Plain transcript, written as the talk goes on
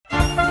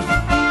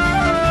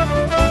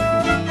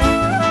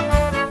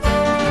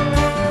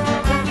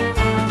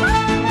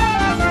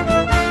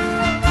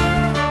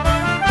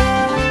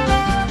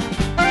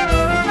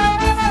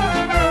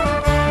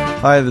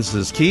Hi, this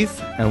is Keith,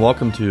 and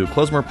welcome to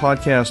Klezmer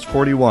Podcast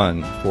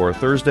 41 for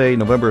Thursday,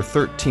 November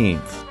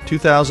 13th,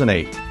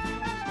 2008.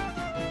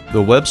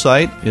 The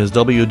website is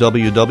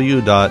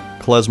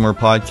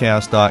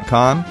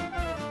www.klezmerpodcast.com,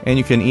 and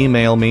you can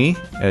email me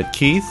at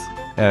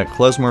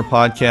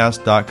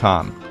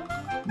keith@klezmerpodcast.com.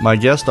 My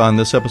guest on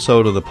this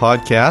episode of the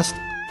podcast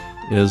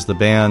is the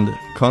band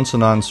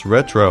Consonance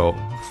Retro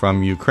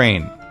from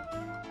Ukraine.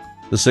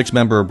 The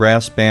six-member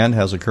brass band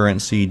has a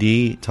current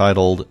CD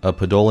titled A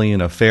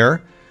Podolian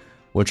Affair,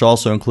 which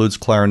also includes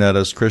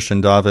clarinetist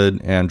Christian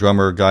David and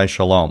drummer Guy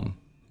Shalom.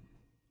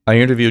 I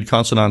interviewed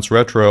Consonance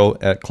Retro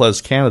at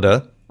Klez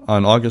Canada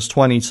on August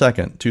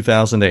 22nd,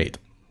 2008.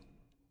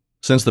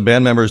 Since the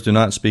band members do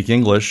not speak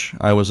English,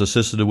 I was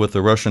assisted with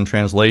the Russian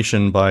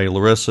translation by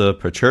Larissa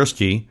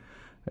Pechersky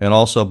and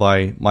also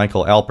by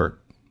Michael Alpert.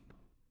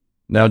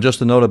 Now,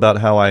 just a note about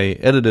how I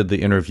edited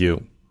the interview.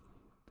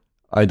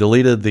 I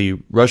deleted the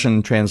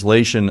Russian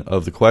translation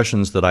of the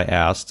questions that I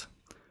asked,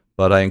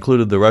 but I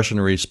included the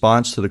Russian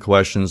response to the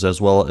questions as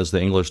well as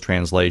the English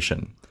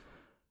translation.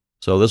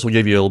 So this will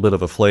give you a little bit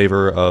of a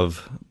flavor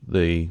of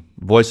the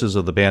voices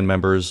of the band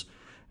members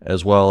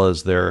as well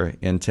as their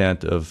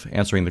intent of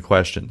answering the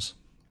questions.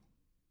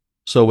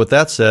 So with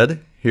that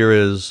said, here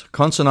is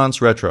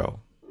Consonance Retro.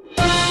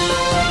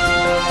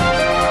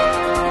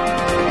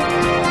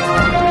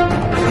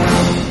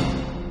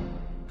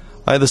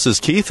 Hi, this is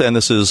Keith, and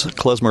this is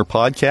Klezmer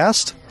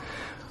Podcast.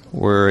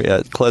 We're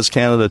at Klez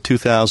Canada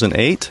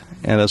 2008,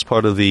 and as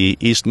part of the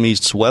East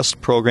Meets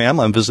West program,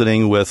 I'm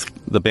visiting with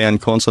the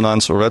band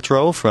Consonance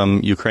Retro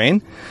from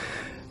Ukraine.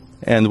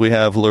 And we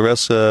have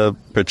Larissa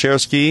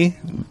Pechersky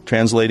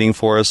translating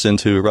for us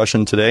into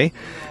Russian today.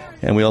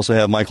 And we also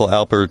have Michael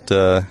Alpert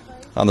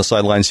on the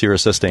sidelines here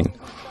assisting.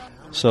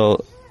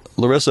 So,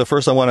 Larissa,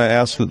 first I want to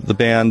ask the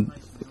band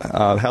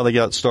how they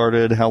got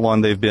started, how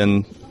long they've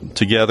been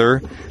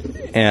together,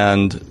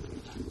 and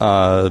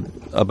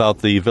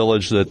about the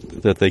village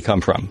that they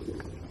come from.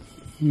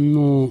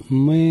 Ну,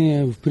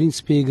 мы, в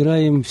принципе,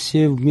 играем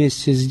все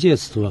вместе с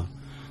детства,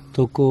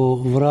 только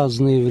в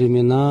разные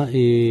времена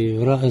и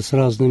с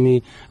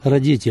разными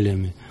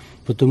родителями,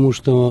 потому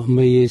что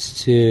мы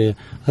есть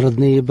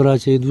родные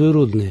братья и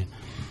двоюродные.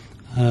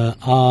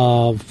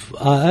 А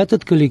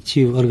этот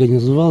коллектив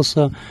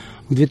организовался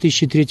в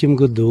 2003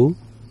 году.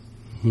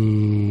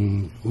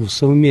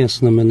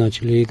 Совместно мы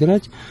начали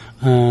играть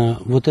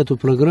вот эту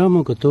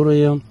программу,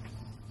 которую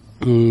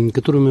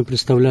мы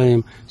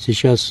представляем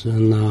сейчас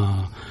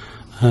на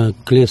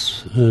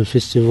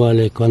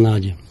Клез-фестивале в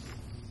Канаде.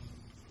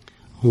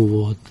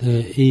 Вот.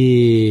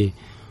 И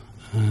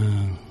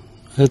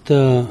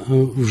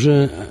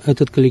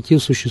этот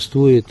коллектив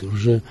существует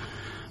уже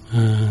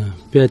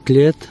 5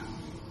 лет.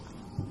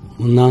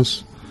 У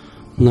нас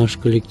наш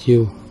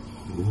коллектив.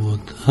 Вот.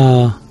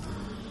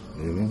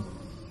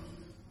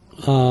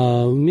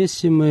 А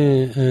вместе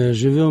мы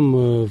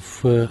живем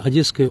в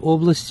Одесской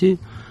области,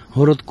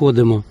 город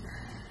Кодима.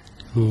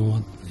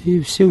 Вот.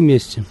 И все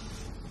вместе.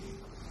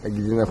 А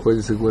где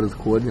находится город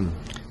Кодим?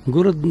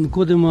 Город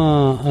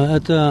Кодима –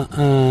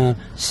 это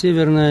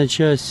северная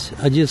часть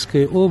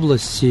Одесской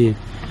области,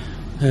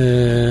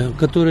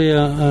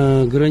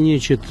 которая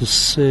граничит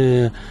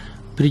с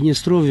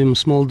Приднестровьем,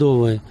 с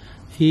Молдовой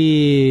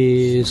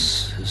и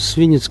с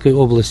Винницкой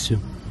областью.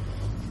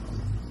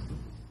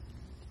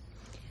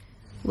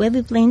 We've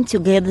been playing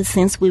together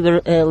since we were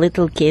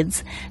little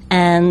kids,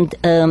 and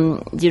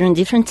during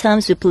different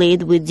times we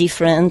played with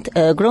different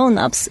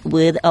grown-ups,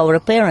 with our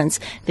parents,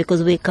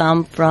 because we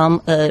come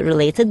from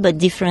related but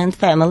different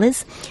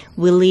families.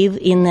 We live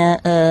in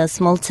a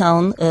small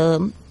town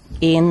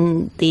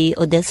in the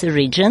Odessa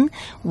region,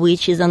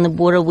 which is on the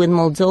border with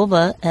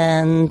Moldova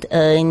and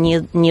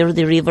near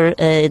the river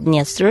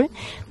Dniester.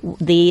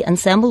 The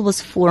ensemble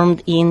was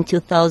formed in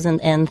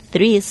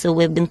 2003, so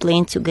we've been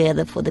playing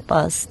together for the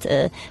past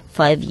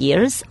 5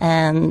 years.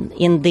 And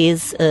in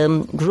this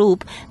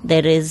group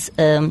that is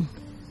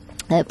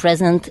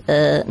present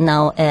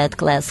now at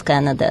Klez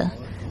Canada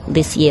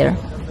this year.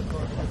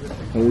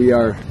 We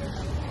are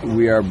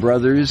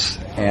brothers,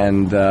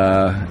 and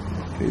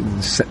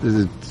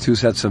two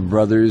sets of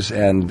brothers,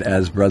 and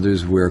as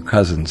brothers we're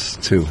cousins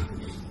too.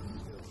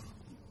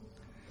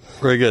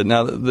 Very good.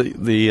 Now,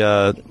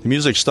 the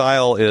music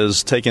style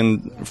is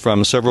taken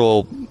from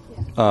several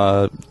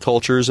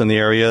cultures in the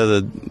area,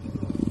 the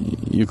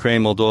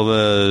Ukraine,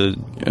 Moldova,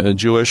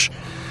 Jewish.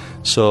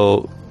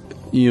 So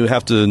you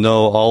have to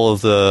know all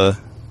of the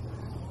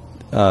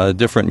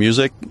different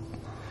music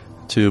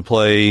to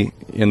play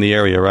in the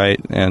area, right?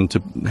 And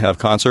to have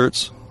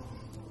concerts?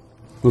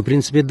 В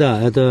принципе,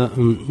 да. Это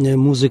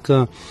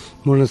музыка,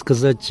 можно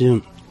сказать,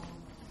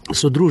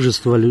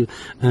 содружества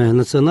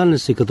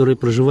национальностей, которые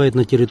проживают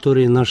на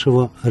территории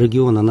нашего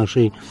региона,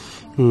 нашей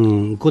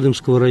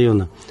Кодимского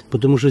района.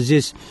 Потому что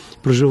здесь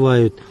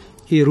проживают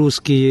и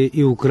русские,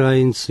 и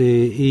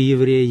украинцы, и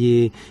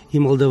евреи, и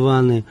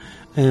молдаваны.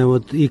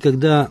 Вот. И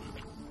когда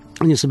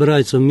они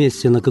собираются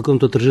вместе на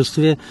каком-то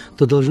торжестве,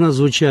 то должна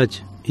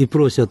звучать, и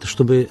просят,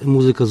 чтобы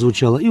музыка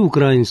звучала и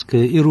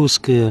украинская, и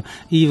русская,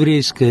 и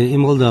еврейская, и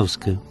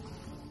молдавская.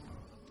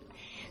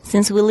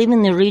 Since we live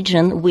in a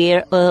region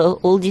where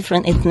all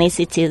different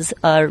ethnicities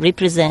are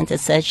represented,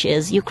 such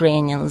as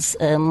Ukrainians,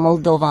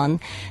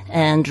 Moldovan,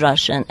 and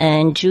Russian,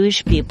 and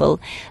Jewish people,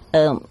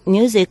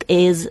 music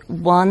is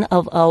one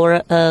of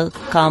our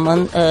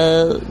common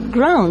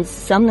grounds,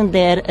 something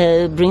that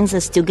brings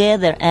us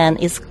together and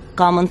is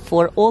common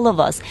for all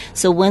of us.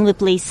 So when we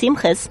play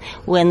simchas,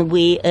 when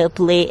we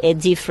play at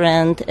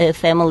different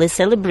family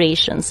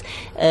celebrations,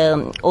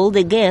 all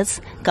the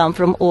guests come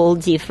from all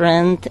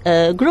different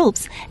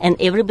groups, and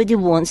everybody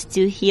wants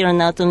to hear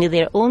not only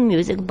their own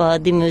music,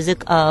 but the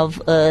music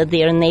of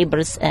their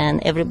neighbors,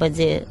 and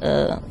everybody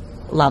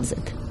loves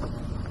it.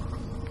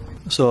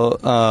 So,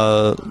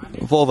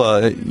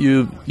 Volva,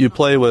 you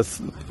play with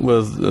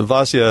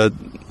Vasya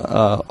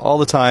all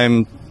the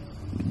time,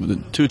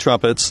 2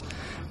 trumpets,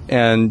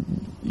 and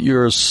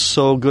you're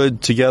so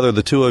good together,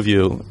 the two of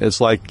you.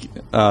 It's like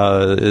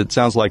it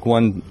sounds like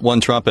one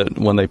trumpet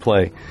when they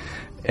play.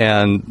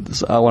 And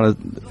so I want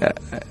to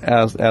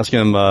ask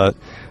him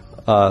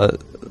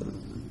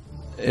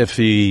if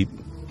he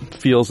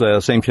feels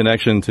that same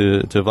connection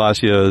to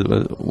Vasya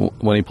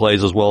when he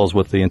plays, as well as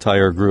with the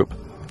entire group.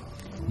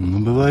 Ну,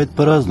 бывает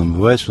по-разному.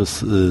 Бывает, что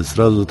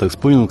сразу так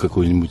вспомнил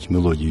какую-нибудь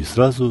мелодию, и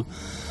сразу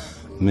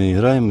мы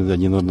играем,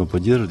 один одного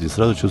поддерживает, и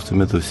сразу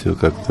чувствуем это все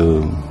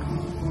как-то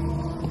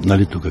на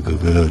лету, как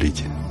вы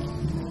говорите.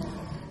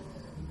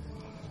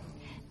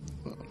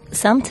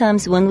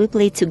 Sometimes when we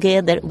play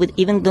together, we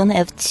even don't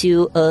have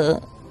to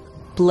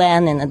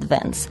plan in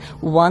advance.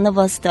 One of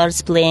us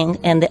starts playing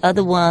and the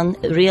other one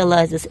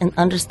realizes and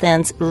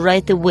understands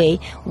right away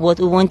what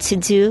we want to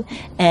do,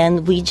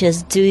 and we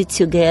just do it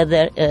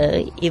together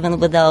even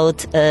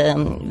without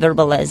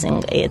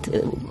verbalizing it.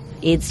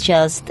 It's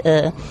just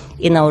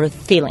in our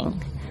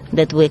feeling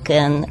that we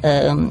can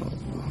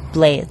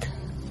play it.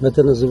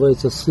 Это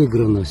называется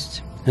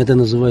сыгранность. Это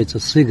называется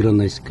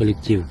сыгранность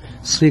коллектива.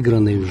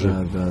 Сыгранный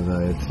уже.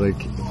 Да. It's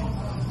like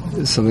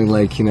something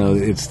like,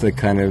 it's the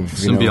kind of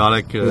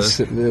symbiotic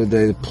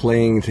the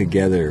playing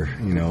together,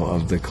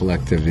 of the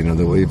collective,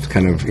 the way it's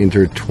kind of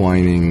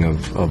intertwining of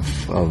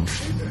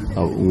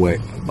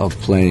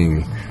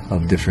playing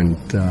of different.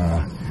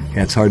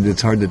 It's hard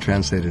to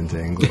translate into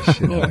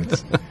English.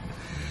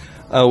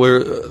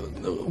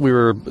 We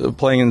were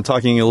playing and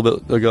talking a little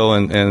bit ago,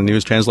 and he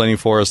was translating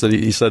for us that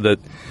he said that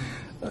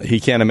he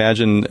can't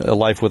imagine a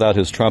life without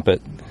his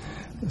trumpet.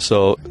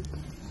 So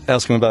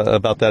ask him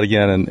about that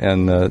again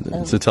and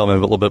to tell him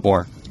a little bit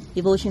more.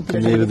 Я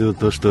имею в виду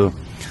то, что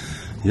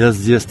я с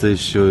детства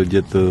еще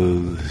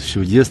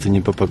в детстве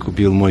мне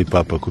мой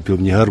папа купил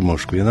мне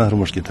гармошку. Я на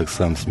гармошке так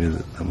сам себе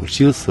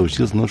учился,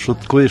 но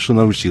кое-что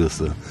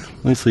научился.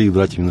 Ну и своих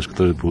братьев немножко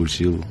тоже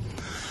поучил.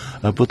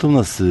 А потом у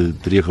нас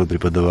приехал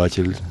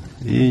преподаватель,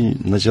 и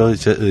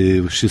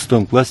в 6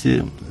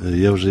 классе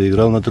я уже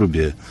играл на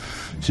трубе.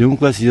 В 7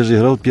 классе я же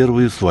играл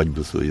первую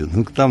свадьбу свою.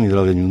 Ну, там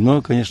играл я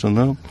немного, конечно,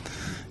 но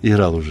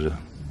играл уже.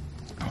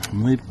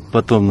 Ну и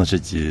потом,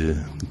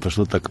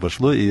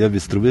 пошло, и я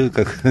без трубы,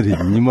 как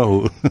говорить, не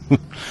могу.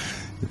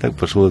 И так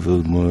пошло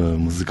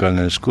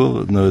музыкальная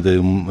школа,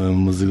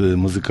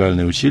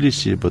 музыкальное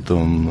училище,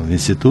 потом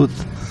институт.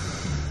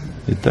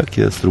 И так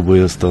я с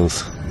трубой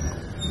остался.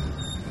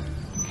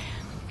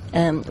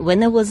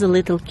 When I was a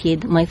little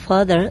kid, my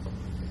father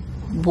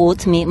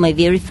bought me my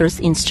very first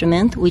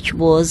instrument, which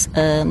was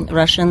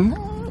Russian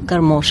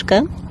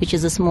garmoshka, which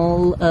is a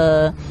small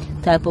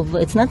type of.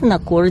 It's not an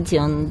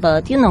accordion,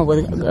 but you know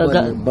what?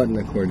 Button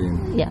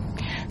accordion. Yeah.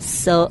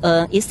 So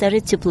he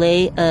started to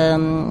play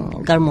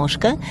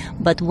garmoshka,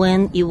 but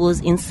when he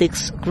was in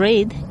 6th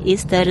grade, he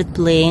started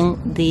playing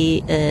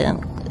the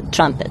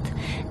trumpet.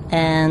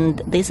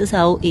 And this is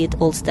how it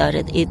all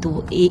started. He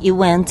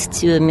went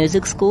to a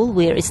music school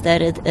where he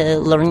started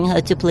learning how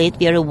to play it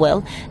very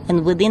well.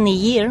 And within a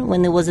year,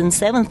 when he was in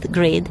 7th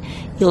grade,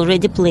 he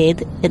already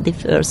played at the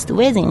first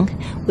wedding,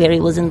 where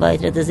he was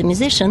invited as a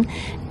musician.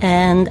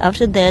 And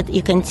after that,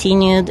 he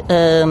continued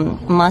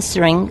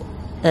mastering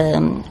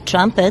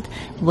trumpet,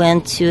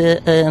 went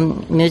to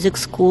music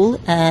school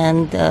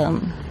and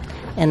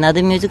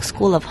another music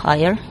school of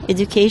higher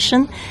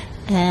education.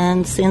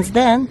 And since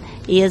then,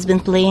 he has been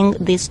playing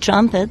this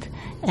trumpet,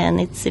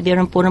 and it's a very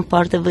important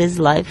part of his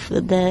life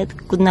that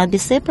could not be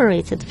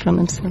separated from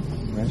himself.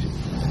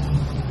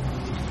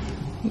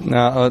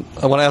 Now,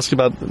 I want to ask you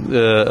about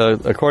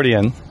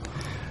accordion.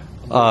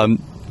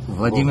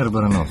 Vladimir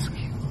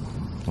Baranovsky.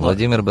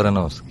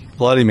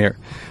 Vladimir,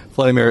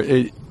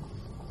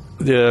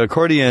 the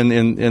accordion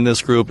in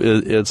this group,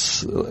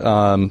 it's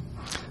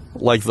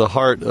like the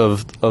heart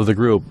of the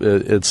group.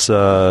 It's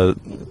the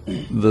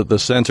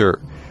center.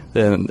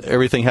 And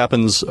everything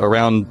happens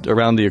around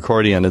the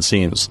accordion, it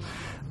seems.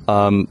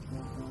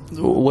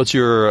 What's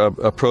your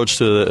approach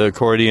to the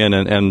accordion,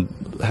 and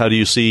how do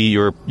you see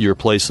your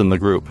place in the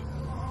group?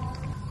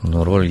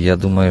 Ну, я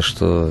думаю,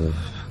 что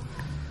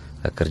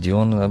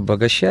аккордеон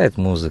обогащает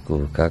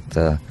музыку,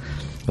 как-то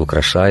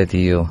украшает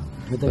ее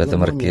в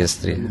этом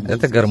оркестре.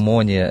 Это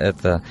гармония,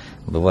 это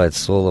бывает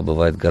соло,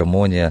 бывает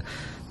гармония.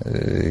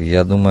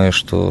 Я думаю,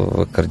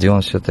 что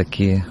аккордеон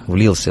все-таки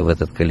влился в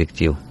этот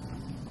коллектив.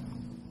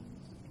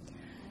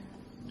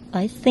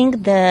 I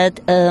think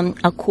that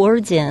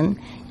accordion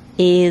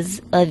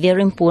is a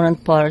very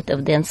important part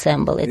of the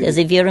ensemble. It has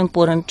a very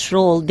important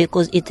role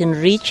because it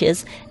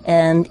enriches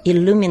and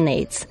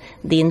illuminates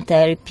the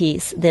entire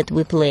piece that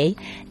we play.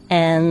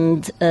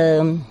 And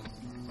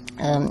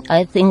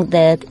I think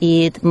that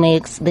it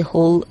makes the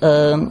whole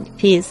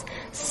piece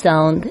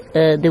sound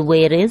the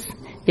way it is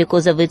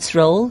because of its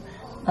role.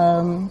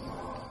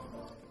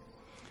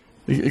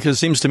 Because it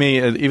seems to me,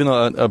 even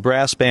though a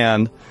brass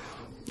band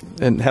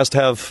it has to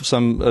have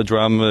a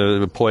drum,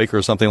 a poik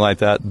or something like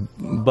that,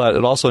 but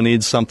it also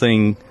needs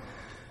something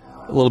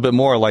a little bit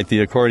more like the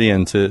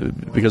accordion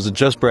because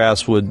just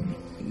brass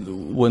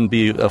wouldn't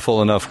be a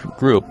full enough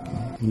group.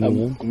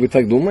 Вы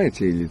так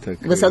думаете или так?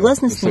 Вы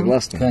согласны с ним?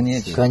 Согласны.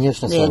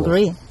 Конечно, I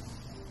agree.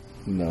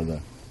 Да.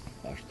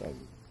 А что?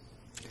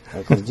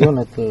 Аккордеон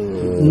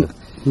это...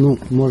 Ну,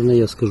 можно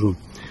я скажу.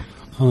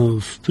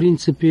 В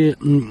принципе,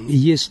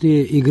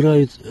 если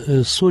играют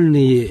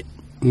сольные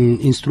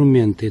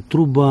инструменты,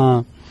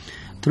 труба,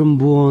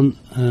 тромбон,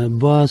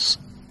 бас,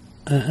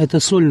 это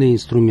сольные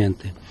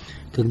инструменты.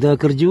 Когда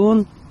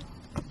аккордеон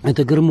 –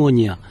 это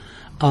гармония,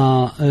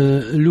 а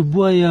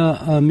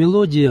любая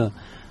мелодия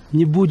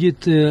не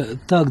будет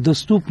так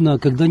доступна,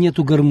 когда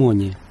нету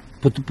гармонии.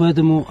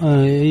 Поэтому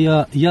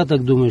я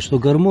так думаю, что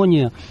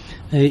гармония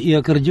и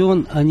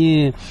аккордеон,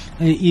 они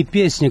и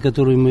песня,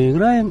 которую мы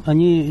играем,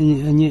 они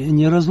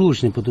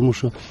неразлучны, потому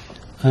что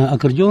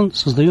аккордеон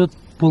создает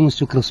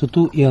полностью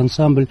красоту и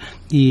ансамбль,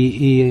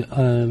 и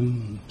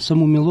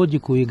саму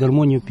мелодику, и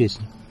гармонию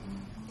песни.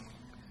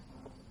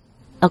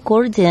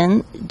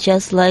 Accordion,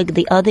 just like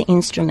the other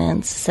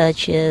instruments,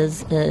 such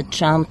as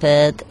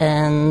trumpet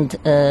and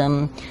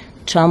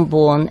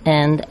trombone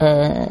and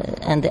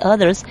the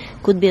others,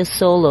 could be a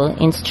solo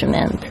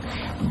instrument.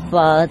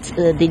 But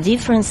the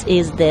difference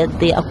is that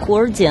the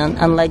accordion,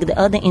 unlike the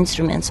other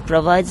instruments,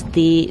 provides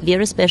the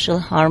very special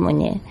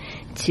harmony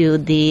to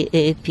the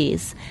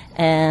piece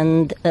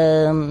and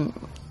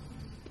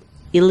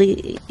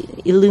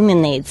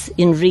illuminates,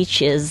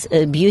 enriches,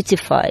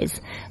 beautifies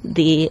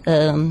the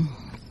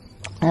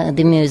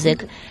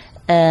music,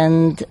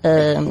 and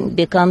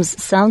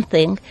becomes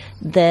something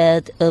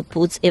that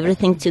puts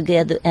everything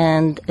together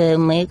and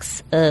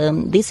makes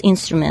this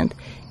instrument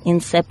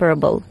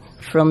inseparable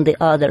from the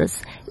others.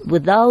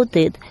 Without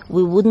it,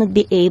 we wouldn't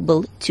be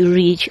able to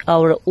reach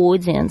our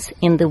audience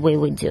in the way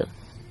we do.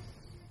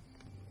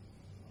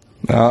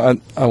 Now,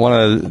 I want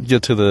to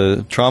get to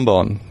the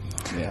trombone.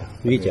 Yeah.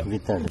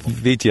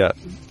 Vitya.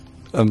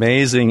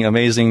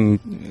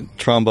 Amazing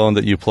trombone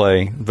that you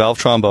play, valve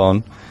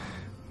trombone,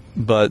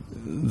 but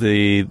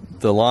the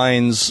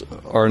lines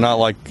are not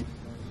like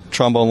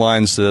trombone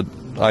lines that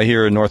I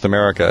hear in North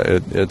America.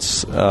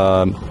 It's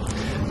an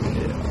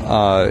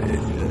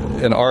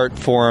art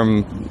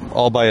form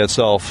all by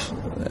itself.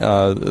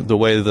 The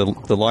way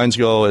the lines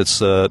go,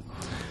 it's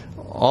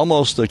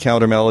almost a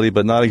counter melody,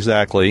 but not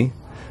exactly.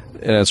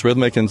 And it's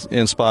rhythmic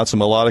in spots and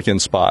melodic in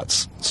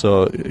spots.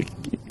 So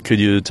could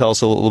you tell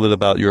us a little bit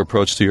about your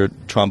approach to your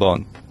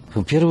trombone?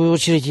 В первую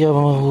очередь я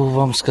могу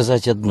вам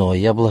сказать одно.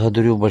 Я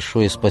благодарю,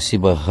 большое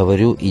спасибо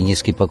говорю и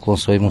низкий поклон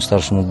своему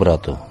старшему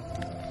брату,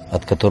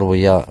 от которого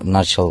я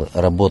начал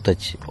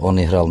работать. Он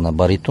играл на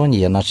баритоне,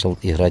 я начал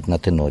играть на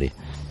теноре.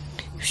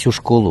 Всю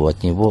школу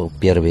от него,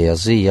 первые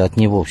азы, я от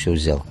него все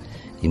взял.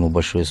 Ему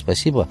большое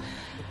спасибо.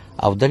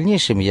 А в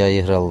дальнейшем я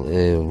играл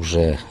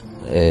уже...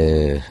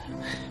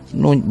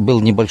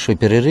 был небольшой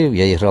перерыв,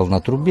 я играл на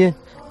трубе,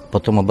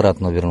 потом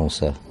обратно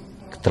вернулся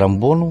к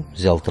тромбону,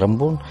 взял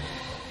тромбон.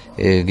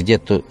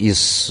 Где-то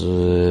из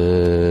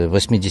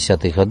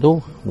 80-х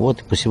годов,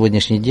 вот по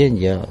сегодняшний день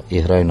я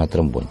играю на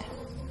тромбоне.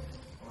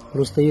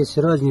 Просто есть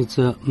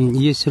разница,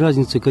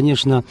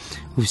 конечно,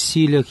 в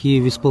силах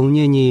и в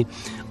исполнении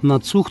на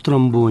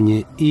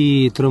цух-тромбоне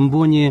и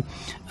тромбоне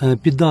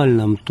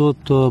педальном,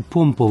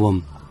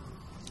 помповом.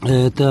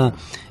 Это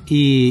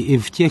и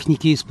в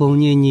технике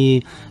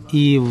исполнения,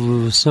 и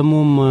в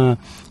самом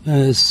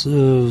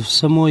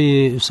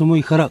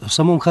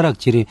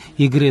характере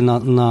игры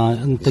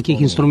на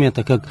таких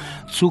инструментах, как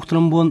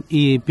цух-тромбон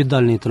и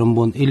педальный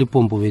тромбон или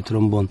помповый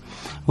тромбон.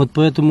 Вот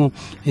поэтому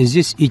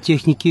здесь и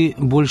техники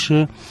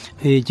больше,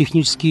 и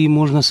технически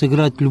можно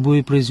сыграть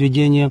любое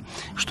произведение,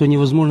 что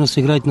невозможно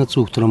сыграть на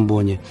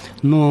цух-тромбоне.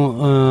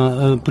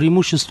 Но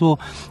преимущество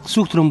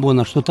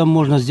цух-тромбона, что там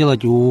можно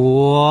сделать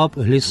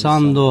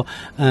глиссандо,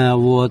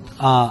 вот,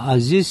 а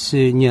здесь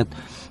нет.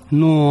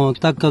 Но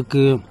так как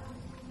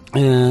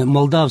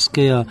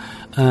молдавская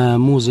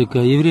музыка,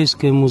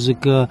 еврейская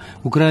музыка,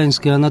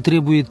 украинская, она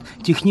требует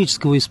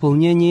технического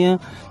исполнения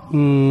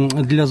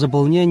для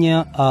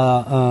заполнения,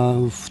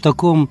 в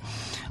такой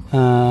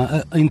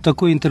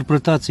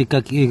интерпретации,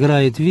 как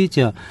играет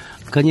Витя,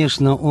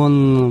 конечно,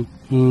 он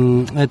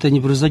это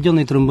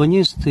непревзойденный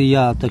тромбонист,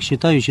 я так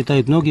считаю,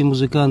 считают многие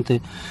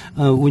музыканты,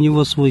 у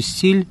него свой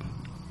стиль,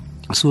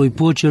 свой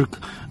почерк,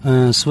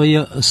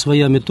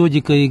 своя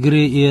методика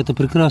игры, и это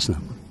прекрасно.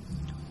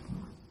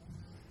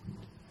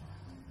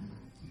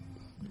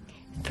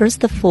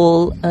 First of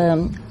all,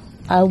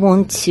 I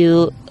want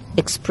to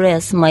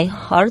express my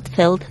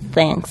heartfelt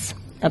thanks,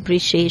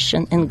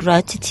 appreciation, and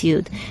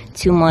gratitude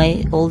to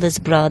my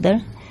oldest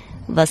brother,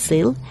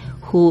 Vasil,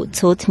 who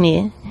taught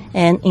me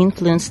and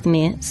influenced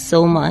me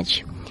so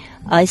much.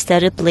 I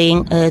started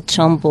playing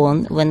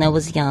trombone when I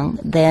was young.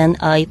 Then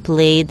I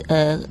played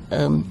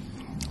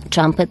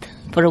trumpet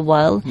for a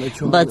while,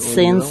 but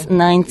since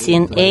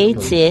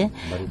 1980,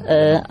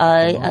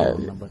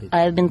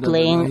 I've been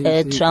playing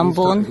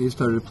trombone. You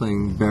started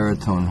playing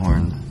baritone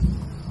horn.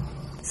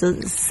 So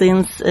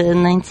since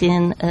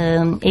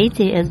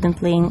 1980, I've been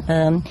playing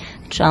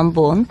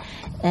trombone,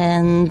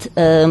 and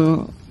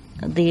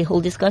the whole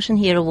discussion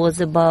here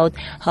was about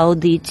how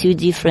the two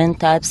different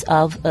types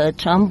of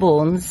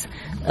trombones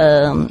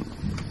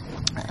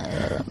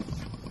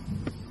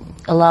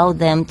allow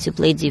them to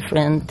play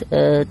different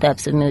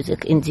types of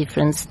music in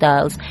different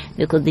styles,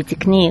 because the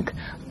technique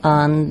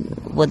on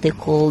what they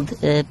called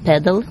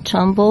pedal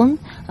trombone,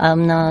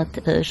 I'm not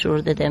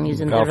sure that I'm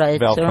using the right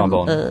valve term.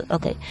 Trombone.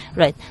 Okay,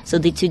 right. So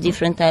the two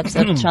different types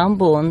of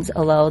trombones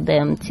allow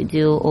them to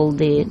do all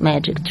the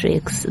magic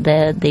tricks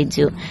that they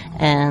do.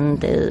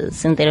 And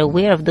since they're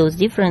aware of those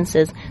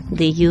differences,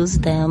 they use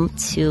them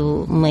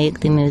to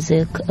make the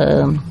music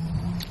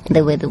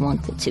the way they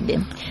want it to be.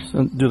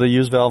 So do they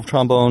use valve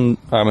trombone,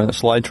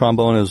 slide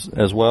trombone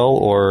as well,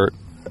 or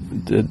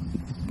did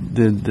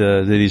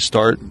he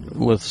start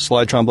with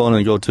slide trombone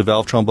and go to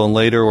valve trombone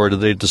later, or did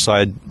they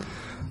decide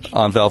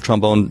on valve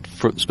trombone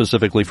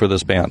specifically for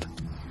this band?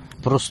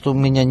 Просто у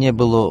меня не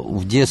было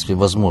в детстве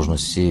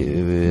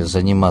возможности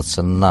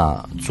заниматься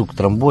на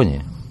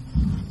цук-тромбоне.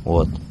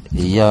 Вот.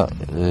 И я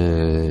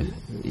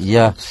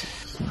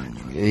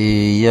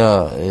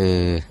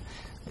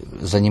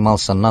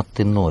занимался на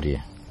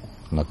теноре,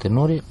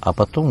 а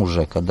потом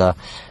уже, когда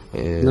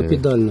на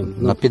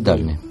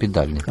педальный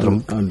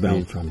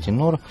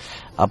тенор,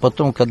 а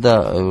потом,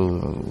 когда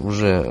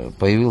уже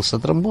появился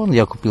тромбон,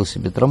 я купил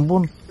себе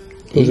тромбон,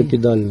 тоже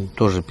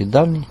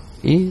педальный,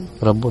 и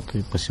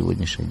работаю по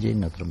сегодняшний день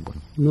на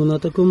тромбоне. Но на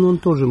таком он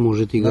тоже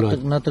может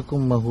играть. На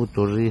таком могу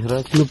тоже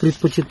играть. Но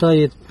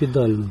предпочитает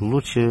педальный.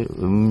 Лучше,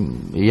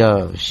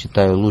 я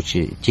считаю,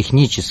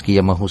 технически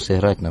я могу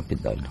сыграть на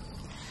педальном.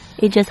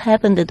 It just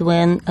happened that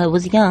when I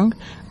was young,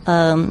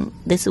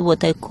 this is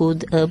what I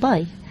could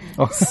buy.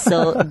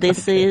 So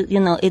this is,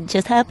 it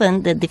just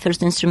happened that the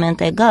first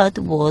instrument I got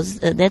was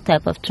that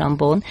type of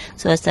trombone.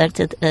 So I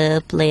started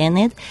playing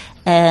it,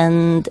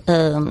 and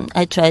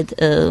I tried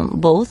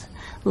both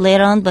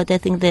later on, but I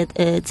think that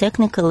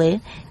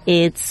technically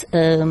it's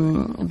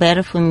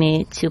better for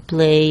me to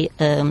play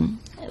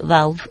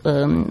valve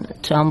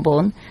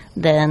trombone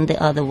than the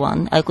other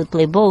one. I could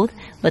play both,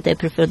 but I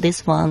prefer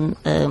this one.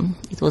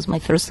 It was my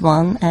first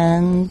one,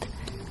 and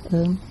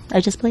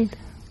I just played.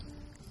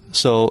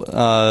 So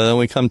then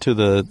we come to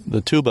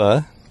the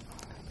tuba.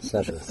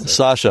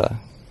 Sasha,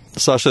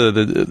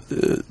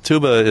 the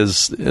tuba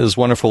is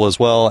wonderful as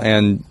well,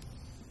 and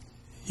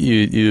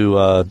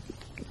you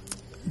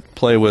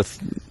play with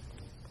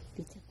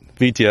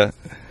Vitya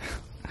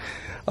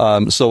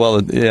so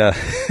well. Yeah.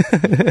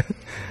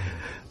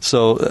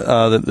 So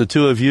the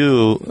two of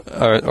you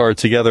are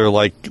together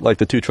like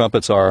the two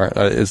trumpets are.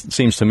 It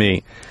seems to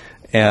me,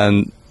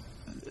 and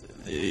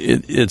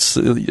it's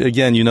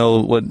again,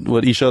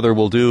 what each other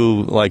will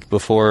do like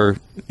before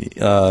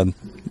you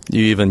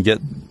even get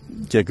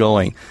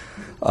going.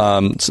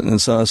 And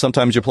so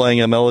sometimes you're playing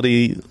a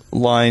melody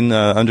line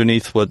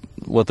underneath what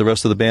the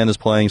rest of the band is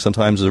playing.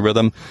 Sometimes a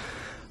rhythm.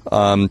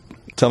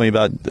 Tell me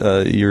about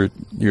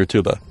your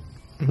tuba.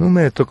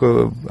 Мы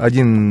только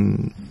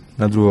один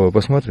на другого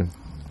посмотрим.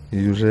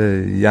 И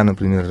уже я,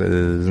 например,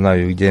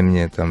 знаю, где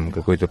мне там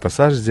какой-то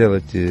пассаж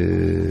сделать,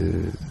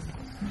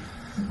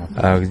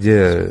 а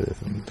где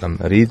там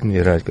ритм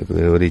играть, как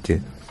вы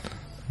говорите.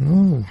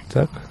 Ну,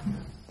 так.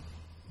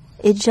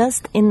 It's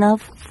just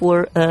enough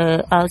for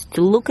us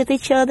to look at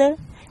each other.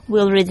 We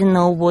already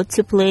know what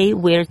to play,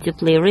 where to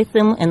play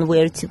rhythm, and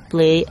where to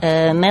play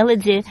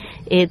melody.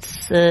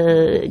 It's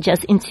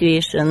just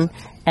intuition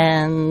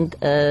and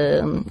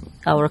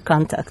our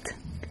contact.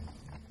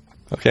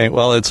 Okay,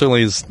 well, it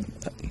certainly is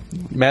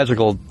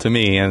magical to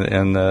me, and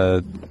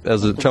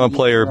as a trumpet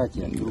player,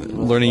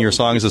 learning your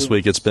songs this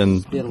week, it's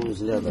been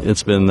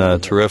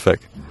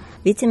terrific.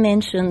 Viti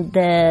mentioned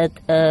that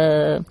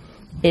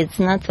it's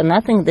not for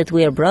nothing that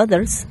we are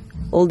brothers.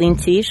 All the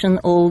intuition,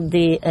 all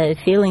the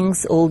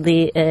feelings, all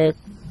the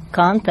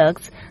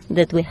contacts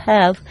that we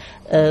have,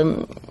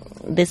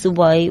 this is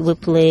why we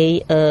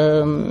play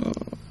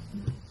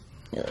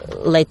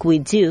like we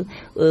do.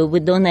 We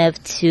don't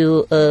have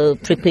to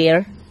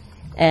prepare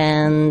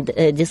and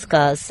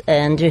discuss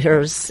and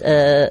rehearse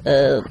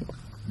a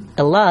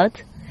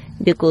lot,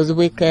 because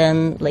we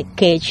can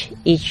catch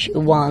each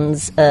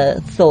one's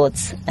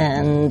thoughts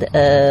and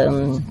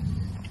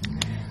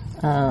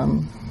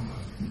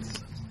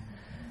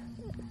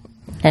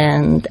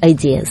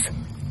ideas.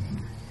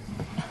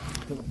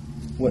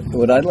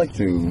 What I'd like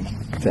to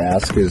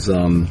ask is,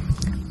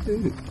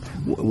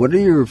 What are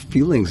your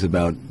feelings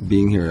about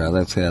being here?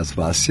 Let's ask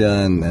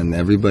Vasya and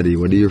everybody.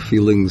 What are your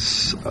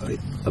feelings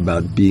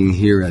about being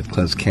here at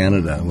Klez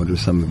Canada? What are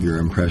some of your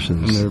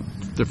impressions?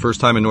 The first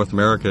time in North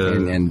America.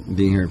 And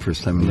being here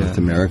first time in North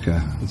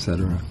America,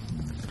 etc.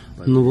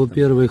 Ну,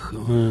 во-первых,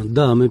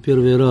 да, мы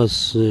первый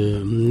раз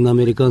на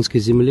американской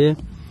земле.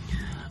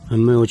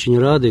 Мы очень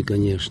рады,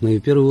 конечно. И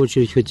в первую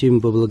очередь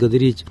хотим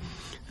поблагодарить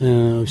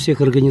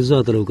всех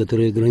организаторов,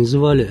 которые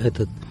организовали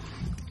этот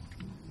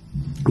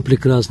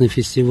прекрасный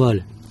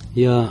фестиваль.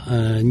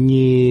 Я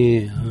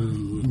не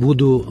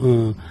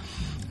буду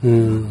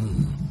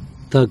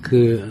так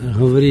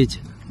говорить,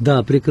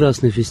 да,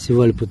 прекрасный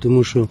фестиваль,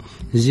 потому что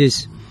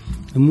здесь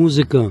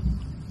музыка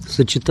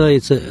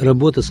сочетается,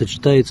 работа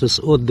сочетается с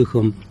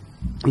отдыхом,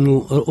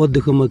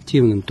 отдыхом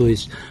активным. То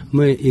есть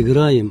мы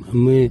играем,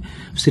 мы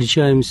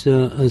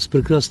встречаемся с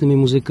прекрасными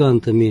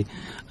музыкантами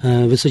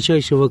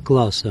высочайшего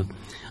класса.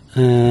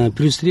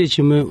 При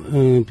встрече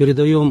мы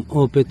передаем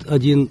опыт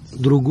один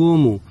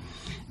другому,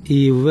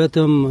 и в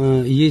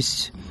этом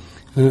есть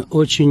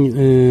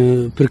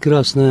очень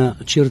прекрасная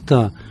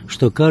черта,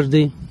 что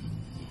каждый...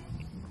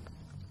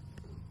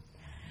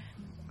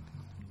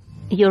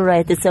 You're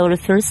right, it's our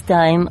first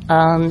time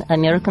on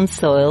American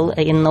soil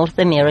in North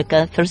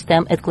America, first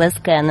time at Klez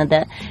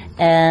Canada,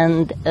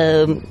 and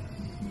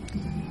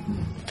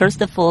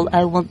first of all,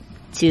 I want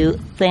to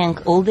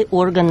thank all the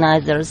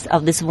organizers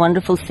of this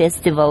wonderful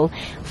festival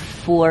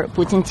for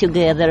putting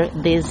together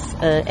this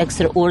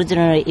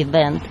extraordinary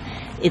event.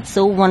 It's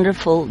so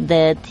wonderful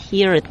that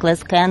here at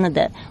Klez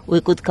Canada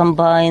we could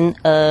combine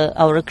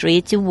our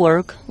creative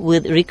work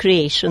with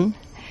recreation,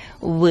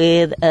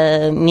 with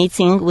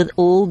meeting with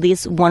all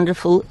these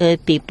wonderful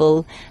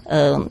people,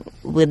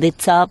 with the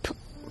top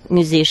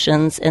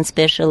musicians and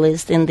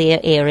specialists in their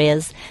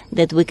areas,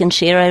 that we can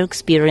share our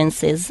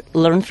experiences,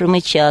 learn from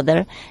each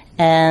other,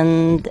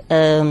 and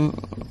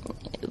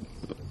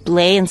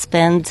play and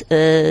spend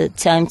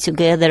time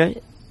together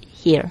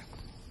here.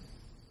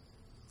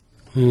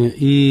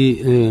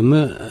 И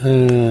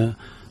мы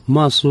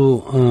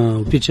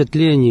массу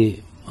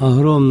впечатлений,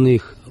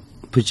 огромных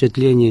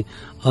впечатлений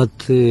от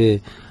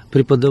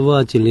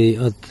преподавателей,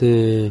 от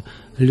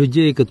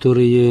людей,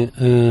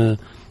 которые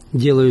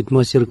делают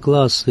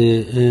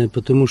мастер-классы,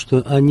 потому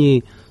что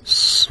они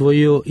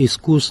свое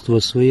искусство,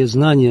 свои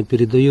знания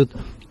передают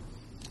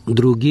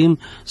другим,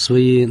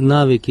 свои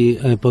навыки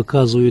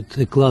показывают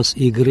класс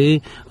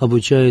игры,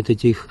 обучают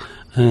этих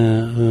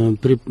у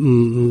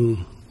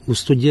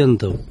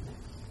студентов.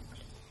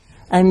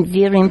 I'm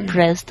very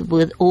impressed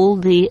with all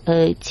the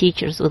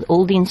teachers, with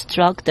all the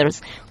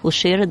instructors who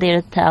share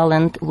their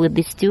talent with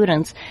the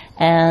students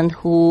and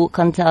who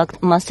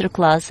conduct master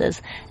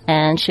classes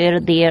and share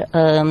their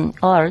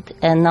art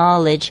and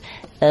knowledge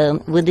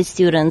with the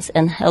students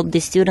and help the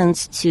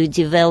students to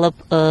develop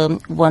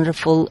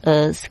wonderful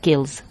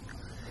skills.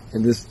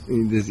 And this,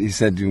 he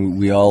said,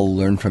 we all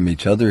learn from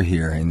each other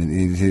here, and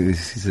he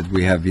said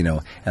we have,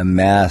 a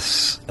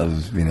mass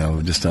of,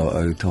 just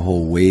a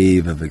whole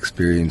wave of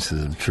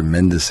experiences, of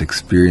tremendous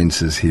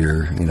experiences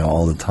here,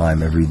 all the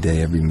time, every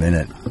day, every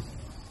minute.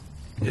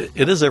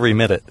 It is every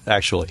minute,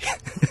 actually.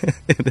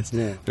 It is,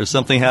 there's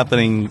something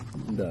happening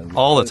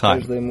all the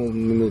time. Каждую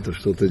минуту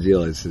что-то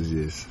делается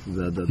здесь.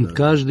 Да.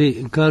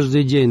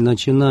 Каждый день,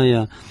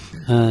 начиная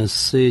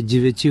с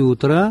 9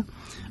 утра,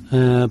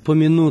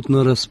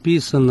 поминутно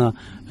расписано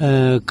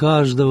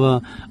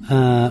каждого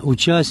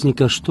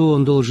участника, что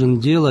он должен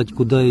делать,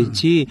 куда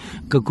идти,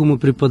 к какому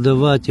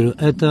преподавателю.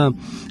 Это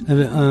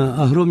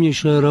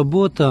огромнейшая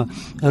работа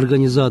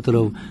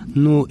организаторов.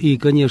 Ну и,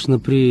 конечно,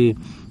 при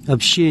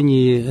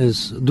общении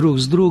друг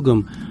с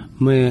другом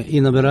мы и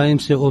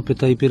набираемся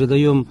опыта, и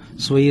передаем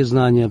свои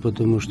знания,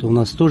 потому что у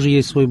нас тоже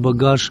есть свой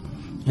багаж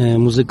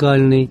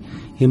музыкальный,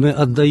 и мы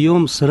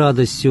отдаем с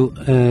радостью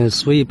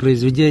свои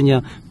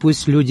произведения,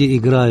 пусть люди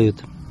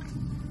играют.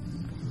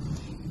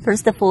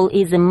 First of all,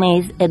 is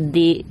amazed at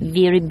the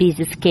very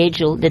busy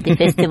schedule that the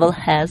festival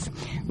has,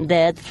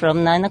 that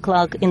from 9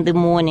 o'clock in the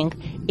morning,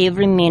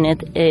 every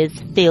minute is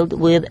filled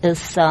with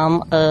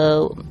some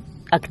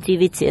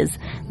activities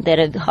that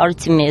are hard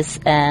to miss,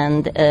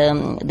 and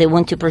they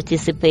want to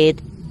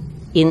participate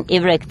in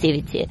every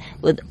activity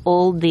with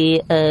all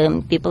the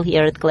people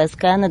here at Klez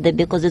Canada,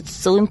 because it's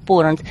so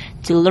important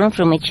to learn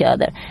from each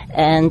other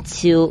and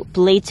to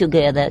play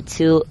together,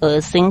 to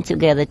sing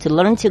together, to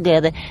learn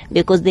together,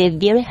 because they're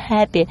very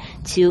happy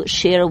to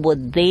share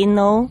what they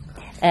know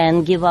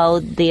and give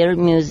out their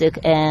music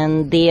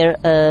and their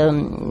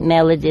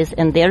melodies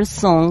and their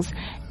songs,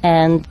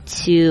 and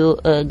to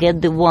get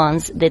the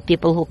ones that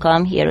people who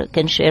come here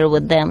can share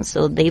with them,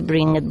 so they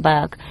bring it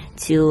back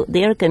to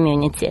their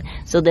community.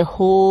 So the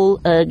whole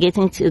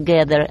getting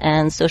together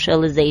and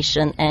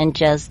socialization and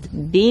just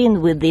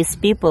being with these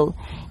people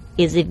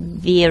is a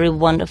very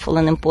wonderful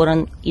and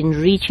important,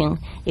 enriching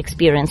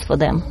experience for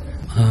them.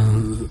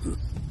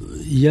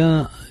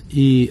 Я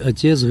и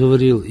отец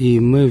говорил,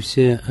 и мы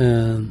все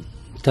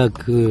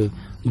так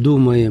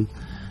думаем,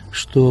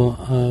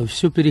 что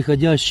все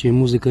переходящее,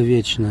 музыка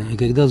вечная. И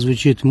когда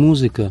звучит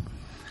музыка,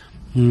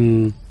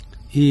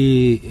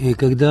 И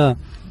когда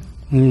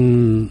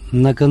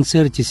на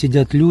концерте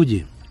сидят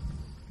люди,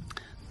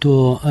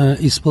 то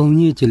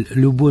исполнитель,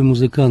 любой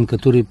музыкант,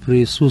 который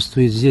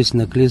присутствует здесь,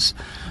 на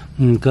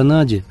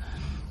Клес-Канаде,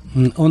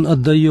 он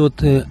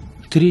отдает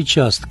 3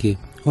 частки.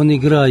 Он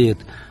играет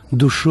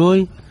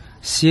душой,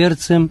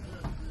 сердцем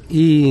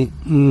и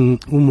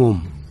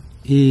умом.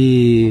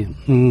 И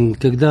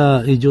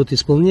когда идет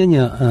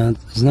исполнение,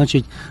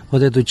 значит,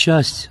 вот эту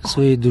часть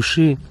своей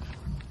души,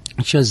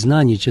 часть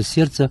знаний, часть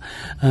сердца,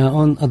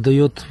 он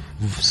отдает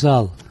в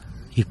зал.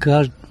 И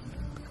каждый...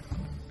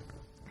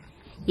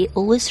 He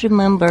always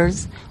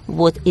remembers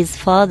what his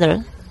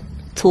father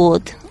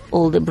taught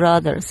all the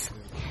brothers,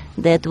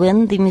 that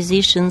when the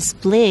musicians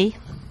play,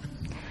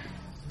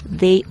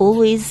 they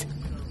always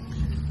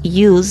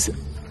use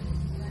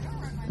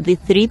the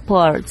 3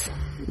 parts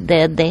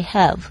that they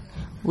have,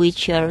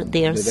 which are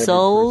their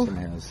soul.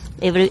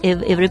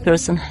 Every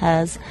person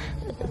has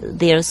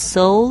their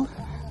soul,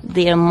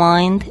 their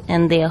mind,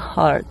 and their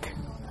heart.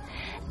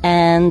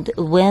 And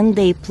when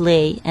they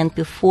play and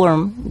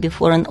perform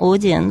before an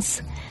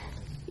audience,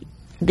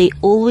 they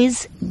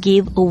always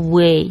give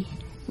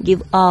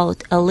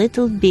out a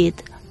little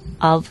bit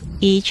of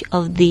each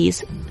of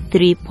these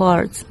 3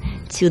 parts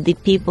to the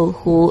people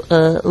who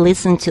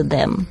listen to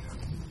them.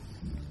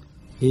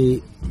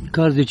 И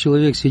каждый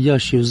человек,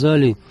 сидящий в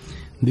зале,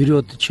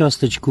 берет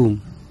часточку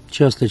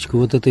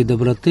вот этой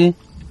доброты,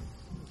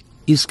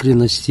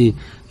 искренности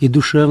и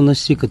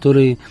душевности,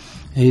 которые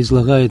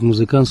излагает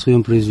музыкант в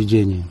своем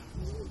произведении.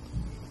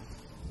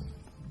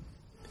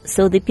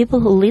 So the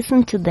people who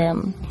listen to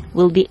them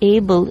will be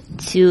able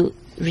to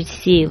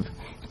receive,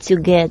 to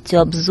get, to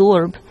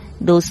absorb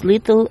those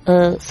little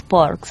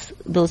sparks,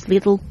 those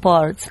little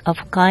parts of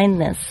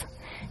kindness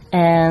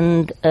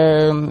and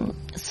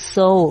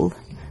soul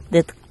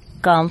that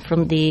come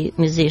from the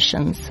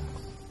musicians.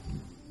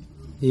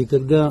 И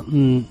когда,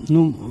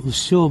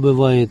 все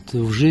бывает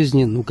в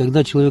жизни,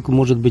 когда человеку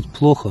может быть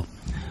плохо,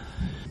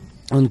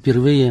 он в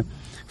первую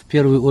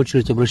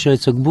очередь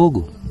обращается к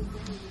Богу,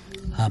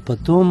 а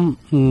потом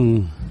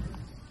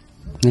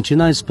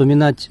начинает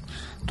вспоминать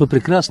то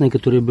прекрасное,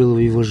 которое было в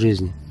его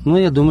жизни.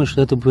 Я думаю,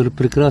 что это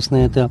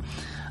прекрасное, это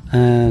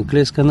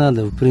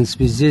Клес-Канада. В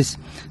принципе, здесь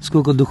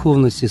сколько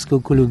духовности,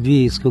 сколько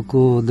любви,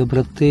 сколько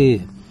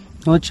доброты.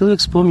 Вот человек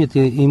вспомнит,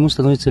 и ему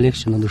становится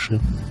легче на душе.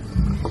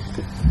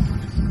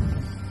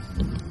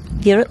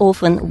 Very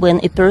often when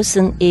a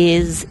person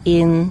is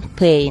in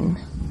pain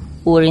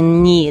or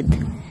in need,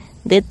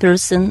 that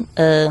person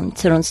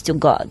turns to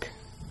God.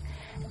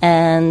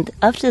 And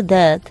after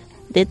that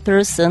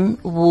person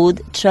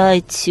would try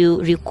to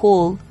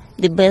recall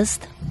the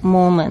best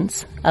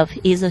moments of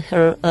his or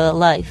her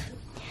life.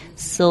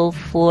 So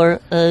for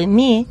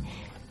me,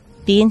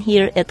 being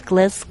here at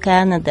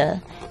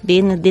Клес-Канада,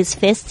 being at this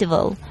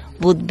festival,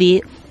 would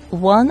be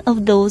one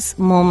of those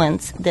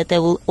moments that I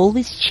will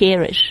always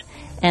cherish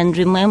and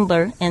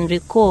remember and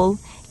recall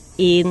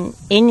in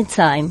any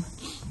time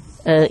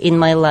in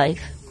my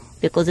life,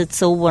 because it's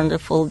so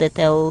wonderful that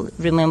I'll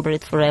remember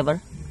it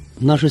forever.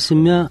 Наша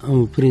семья,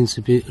 в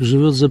принципе,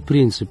 живет за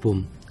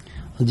принципом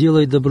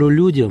 «делай добро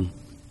людям,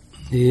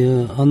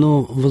 и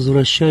оно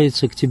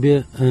возвращается к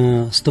тебе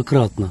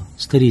стократно,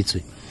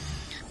 старицей».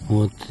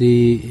 Вот.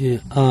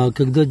 А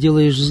когда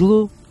делаешь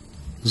зло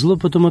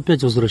потом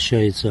опять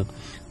возвращается,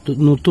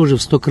 тоже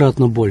в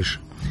стократно больше.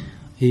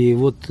 И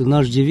вот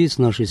наш девиз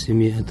нашей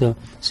семьи – это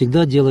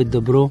всегда делать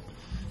добро.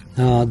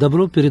 А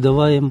добро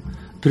передаем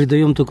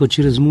только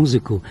через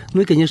музыку,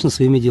 и, конечно,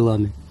 своими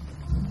делами.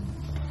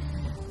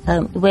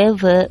 We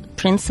have a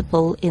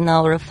principle in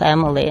our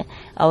family,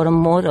 our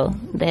motto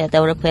that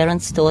our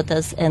parents taught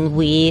us, and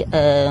we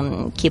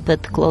keep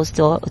it close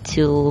to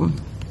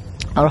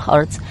our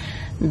hearts,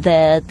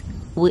 that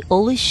we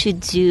always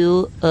should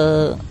do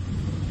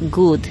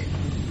good,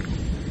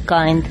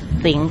 kind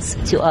things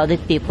to other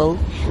people.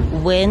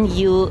 When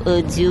you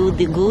do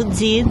the good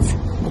deeds,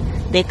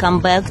 they come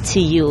back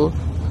to you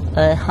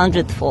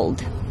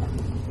 100-fold.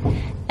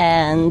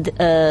 And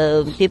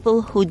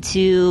people who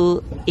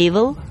do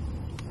evil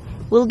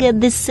will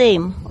get the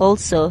same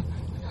also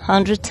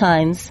 100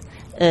 times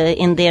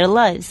in their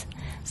lives.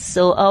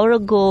 So our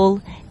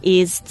goal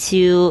is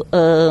to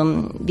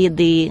be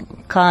the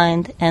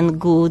kind and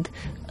good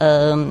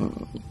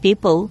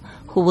people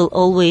who will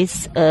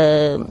always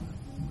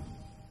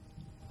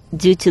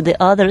do to the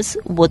others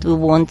what we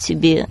want to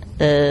be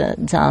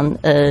done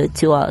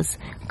to us.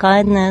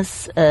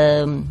 Kindness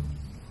and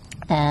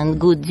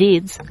good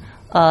deeds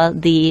are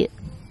the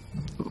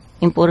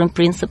important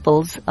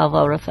principles of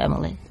our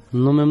family.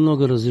 Но мы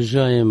много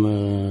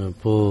разъезжаем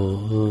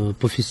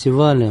по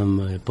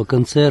фестивалям, по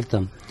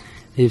концертам,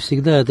 и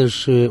всегда это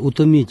ж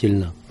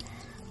утомительно.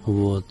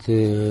 Вот.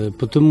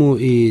 Потому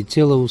и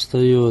тело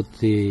устает,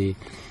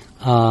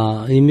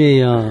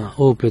 имея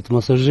опыт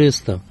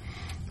массажиста,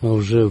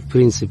 уже, в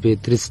принципе,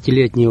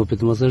 30-летний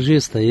опыт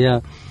массажиста,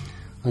 я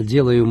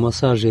делаю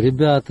массажи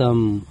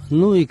ребятам,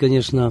 и,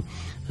 конечно,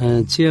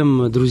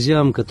 тем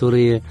друзьям,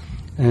 которые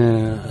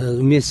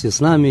вместе с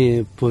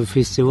нами по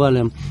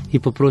фестивалям и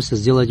попросят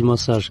сделать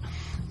массаж.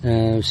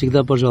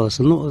 всегда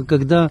пожалуйста. Но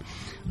когда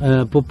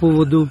по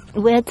поводу...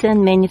 We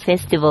attend many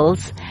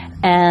festivals,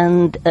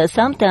 and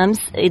sometimes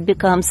it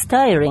becomes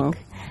tiring.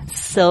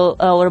 So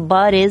our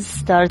bodies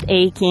start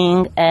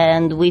aching,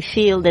 and we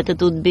feel that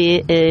it would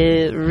be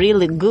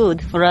really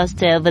good for us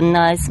to have a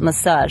nice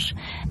massage.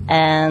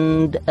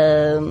 And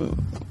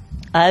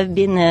I've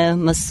been a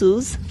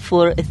masseuse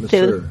for...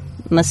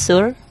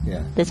 Masseur?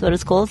 Yeah. That's what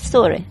it's called?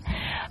 Sorry.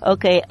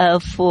 Okay,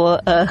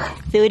 for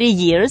 30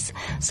 years.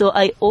 So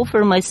I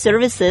offer my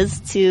services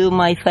to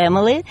my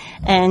family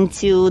and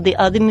to the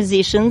other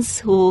musicians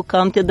who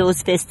come to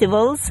those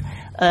festivals.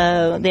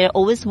 They're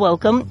always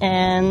welcome,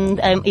 and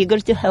I'm eager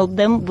to help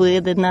them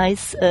with a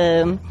nice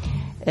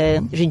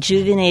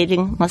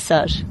rejuvenating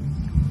massage.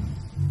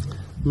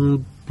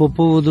 По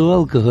поводу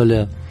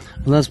алкоголя.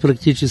 У нас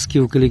практически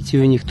в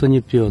коллективе никто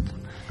не пьет.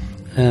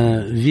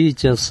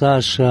 Витя,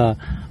 Саша,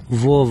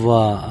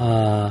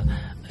 Вова,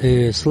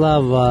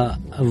 Слава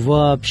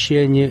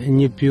вообще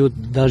не пьют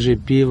даже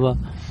пиво.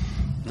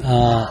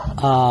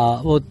 А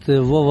вот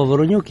Вова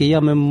Воронюк и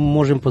я, мы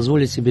можем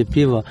позволить себе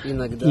пиво.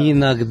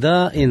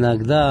 Иногда.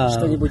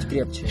 Что-нибудь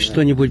крепче.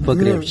 Что-нибудь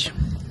покрепче.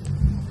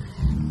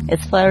 As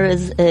far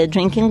as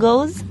drinking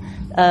goes,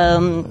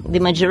 the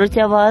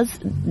majority of us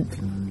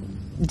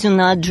do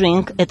not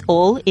drink at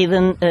all,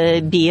 even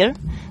beer.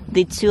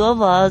 The two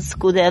of us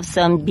could have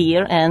some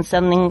beer and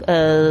something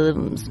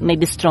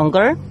maybe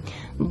stronger.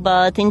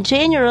 But in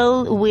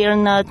general, we are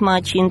not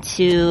much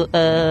into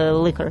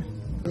liquor.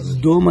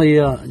 Дома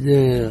я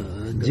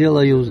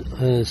делаю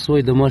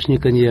свой домашний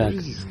коньяк.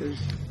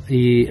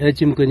 И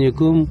этим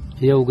коньяком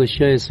я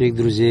угощаю своих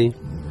друзей.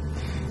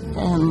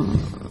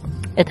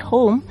 At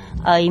home,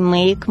 I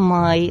make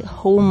my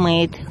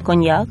homemade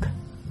cognac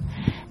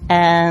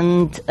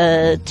and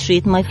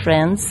treat my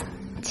friends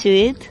to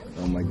it.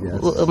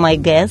 My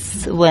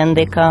guests when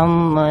they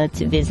come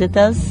to visit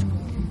us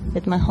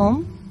at my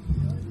home.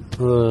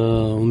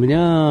 У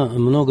меня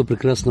много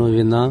прекрасного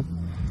вина.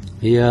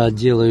 Я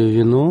делаю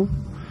вино.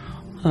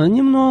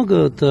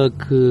 Немного,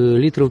 так,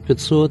 литров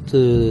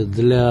 500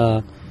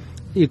 для...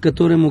 И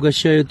которым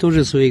угощаю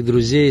тоже своих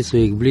друзей,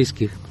 своих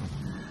близких.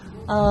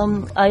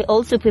 I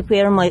also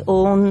prepare my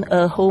own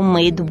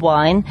homemade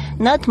wine.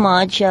 Not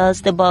much,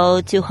 just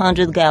about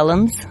 200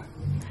 gallons.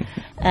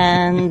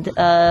 And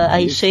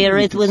I share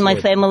it with my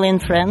family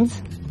and friends.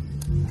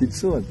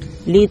 500?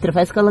 Литров,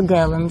 я сказала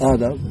gallons.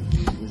 Да.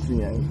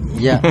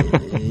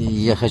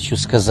 Я хочу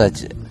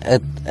сказать,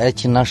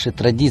 эти наши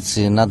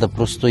традиции, надо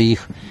просто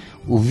их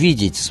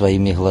увидеть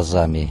своими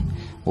глазами.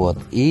 Вот.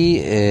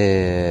 И,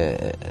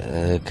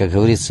 как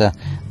говорится,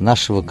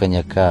 нашего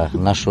коньяка,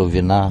 нашего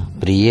вина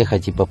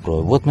приехать и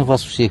попробовать. Вот мы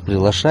вас всех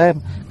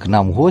приглашаем к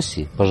нам в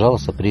гости.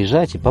 Пожалуйста,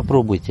 приезжайте,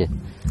 попробуйте.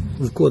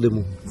 В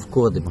Кодему.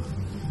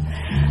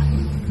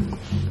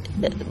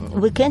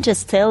 We can't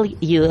just tell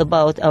you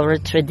about our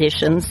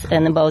traditions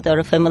and about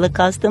our family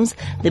customs.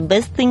 The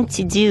best thing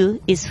to do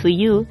is for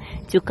you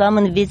to come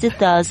and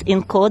visit us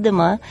in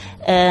Kodema,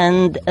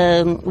 and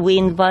we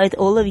invite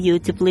all of you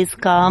to please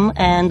come,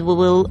 and we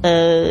will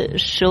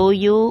show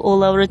you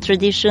all our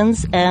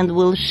traditions, and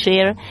we'll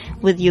share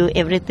with you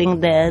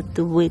everything that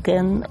we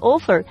can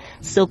offer.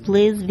 So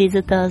please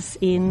visit us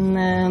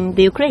in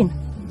the Ukraine.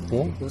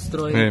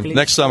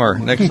 Next summer.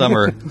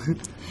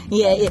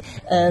 Yeah.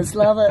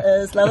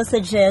 Slava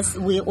suggests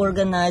we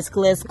organize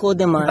class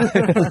Kodema.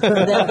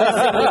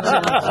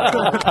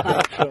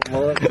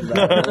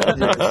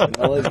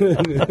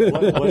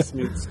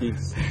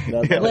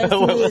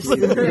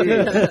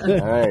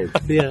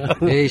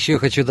 Я еще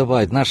хочу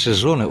добавить, наши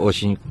жены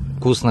очень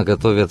вкусно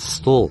готовят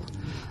стол,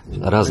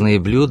 разные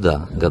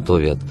блюда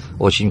готовят,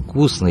 очень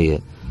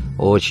вкусные,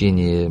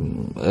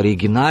 очень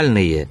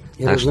оригинальные,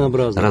 и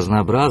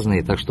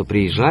разнообразные, так что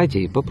приезжайте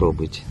и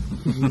попробуйте.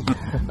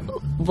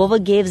 Vova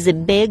gives a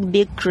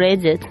big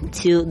credit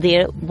to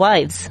their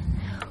wives,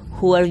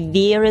 who are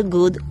very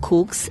good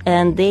cooks,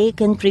 and they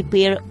can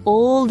prepare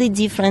all the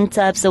different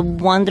types of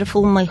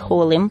wonderful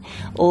maholim,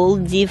 all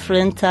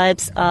different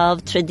types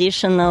of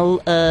traditional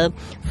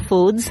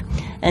foods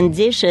and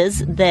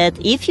dishes that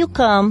if you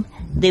come,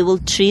 they will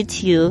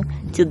treat you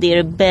to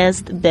their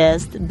best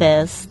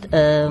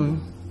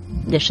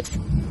dishes.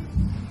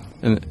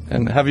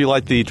 And have you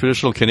liked the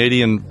traditional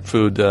Canadian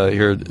food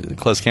here at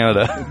Class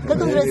Canada? Как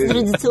называется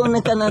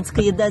традиционная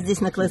канадская еда здесь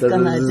на Класс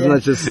Канаде?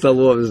 Значит,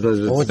 столовая,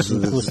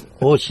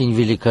 Очень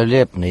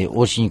великолепные,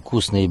 очень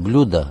вкусные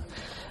блюда.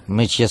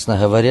 Мы, честно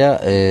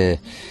говоря,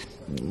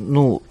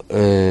 мы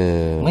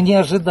не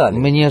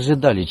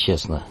ожидали,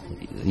 честно,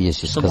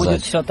 если что сказать.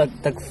 Будет все так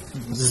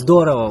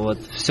здорово, вот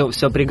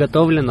все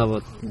приготовлено,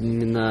 вот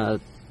именно.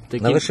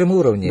 На высшем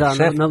уровне. Да,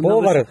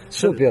 шеф-повар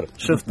супер.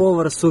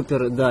 Шеф-повар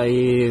супер, да,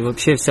 и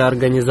вообще вся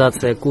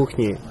организация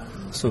кухни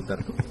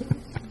супер.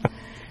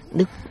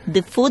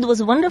 The food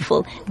was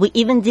wonderful. We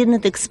even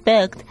didn't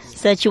expect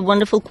such a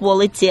wonderful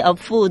quality of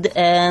food,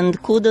 and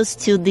kudos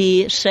to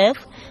the chef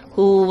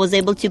who was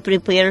able to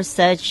prepare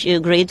such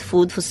great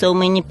food for so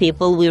many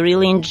people. We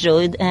really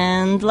enjoyed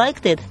and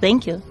liked it.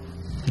 Thank you.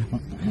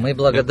 Мы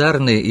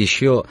благодарны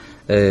еще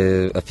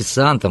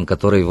официантам,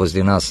 которые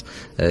возле нас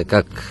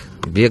как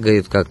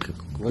бегают, как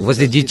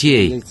возле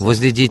детей.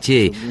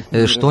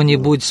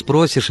 Что-нибудь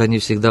спросишь, они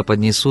всегда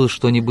поднесут,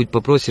 что-нибудь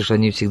попросишь,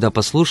 они всегда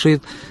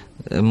послушают.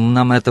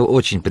 Нам это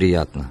очень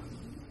приятно.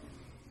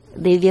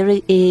 They're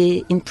very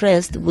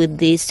impressed with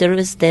the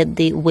service that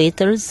the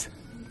waiters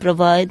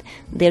provide.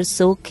 They're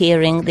so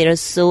caring, they're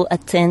so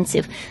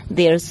attentive,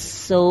 they're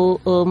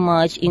so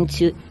much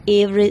into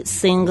every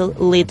single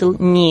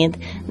little need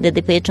that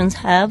the patrons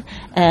have,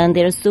 and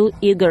they're so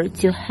eager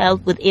to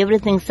help with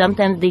everything.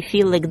 Sometimes they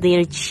feel like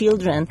they're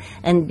children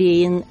and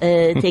being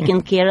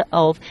taken care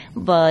of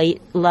by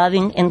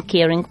loving and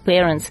caring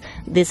parents.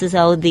 This is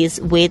how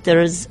these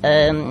waiters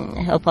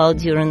help out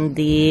during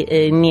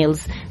the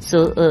meals.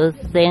 So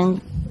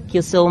thank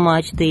you so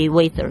much, the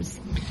waiters.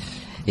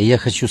 И я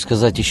хочу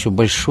сказать еще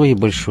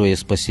большое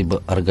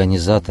спасибо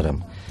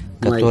организаторам,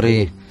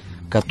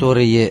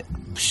 которые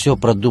все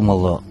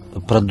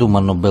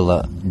продумано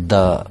было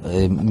до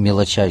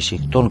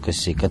мелочайших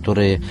тонкостей,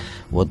 которые...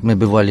 Вот мы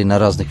бывали на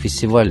разных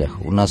фестивалях,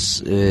 у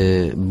нас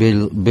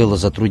было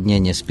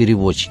затруднение с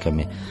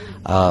переводчиками,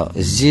 а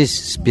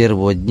здесь с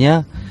первого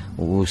дня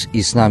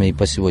и с нами и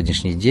по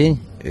сегодняшний день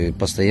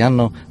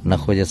постоянно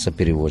находятся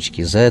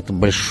переводчики. За это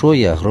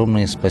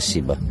огромное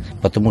спасибо.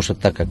 Потому что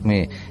так как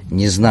мы,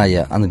 не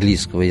зная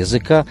английского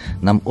языка,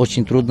 нам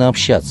очень трудно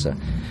общаться.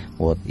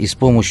 Вот. И с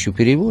помощью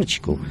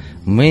переводчиков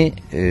мы...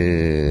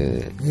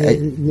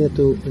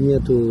 Нету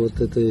вот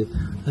этой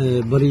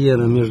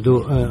барьера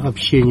между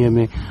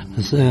общениями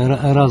с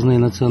разной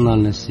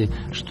национальности,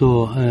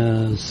 что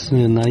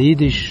на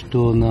идиш,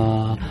 что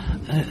на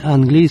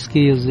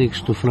английский язык,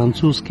 что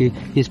французский.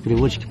 Есть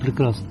переводчики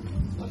прекрасно.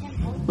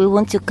 We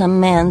want to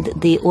commend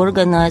the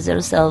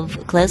organizers of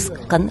Class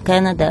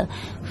Canada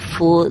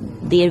for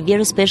their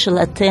very special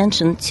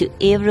attention to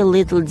every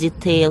little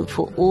detail,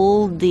 for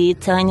all the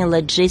tiny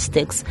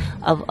logistics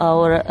of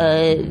our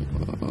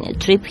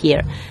trip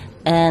here.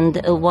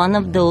 And one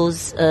of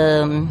those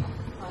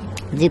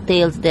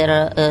details that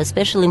are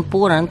especially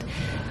important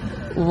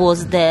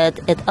was that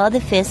at other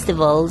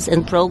festivals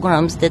and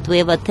programs that we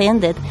have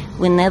attended,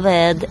 we never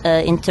had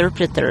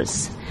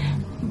interpreters.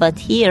 But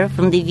here,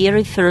 from the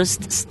very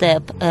first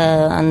step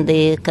on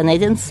the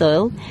Canadian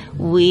soil,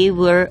 we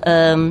were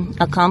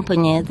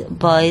accompanied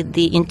by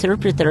the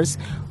interpreters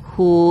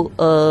who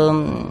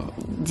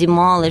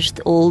demolished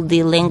all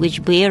the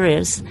language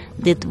barriers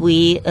that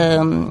we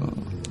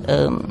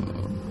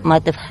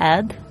might have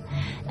had.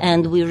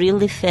 And we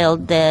really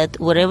felt that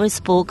whatever is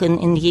spoken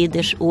in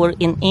Yiddish or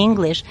in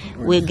English,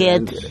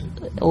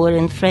 or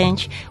in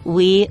French,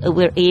 we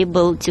were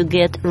able to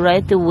get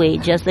right away,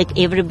 just like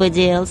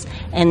everybody else,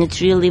 and it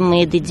really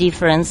made the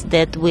difference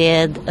that we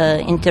had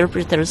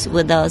interpreters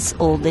with us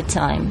all the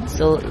time.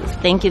 So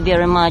thank you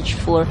very much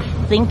for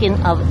thinking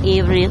of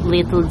every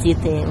little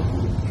detail.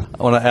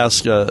 I want to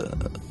ask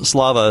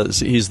Slava,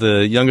 he's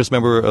the youngest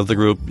member of the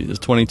group, he's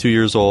 22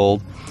 years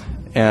old,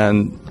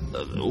 and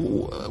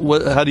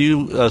how do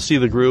you see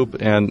the group?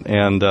 And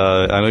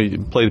I know you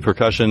played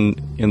percussion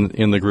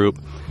in the group,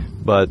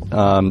 but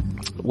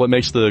what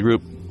makes the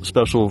group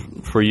special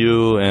for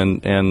you,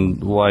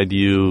 and why do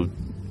you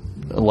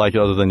like it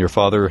other than your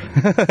father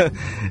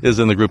is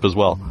in the group as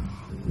well?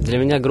 Для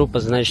меня группа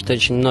значит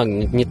очень много.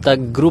 Не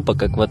так группа,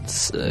 как вот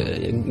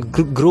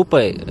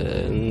группой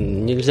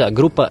нельзя.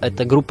 Группа –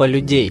 это группа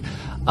людей,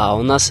 а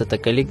у нас это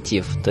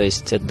коллектив, то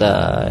есть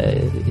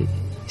это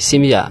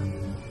семья.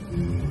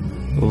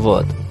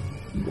 Вот.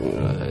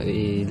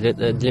 И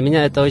для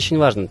меня это очень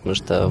важно, потому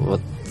что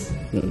вот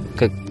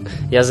как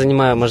я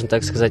занимаю, можно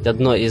так сказать,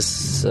 одной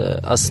из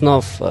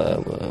основ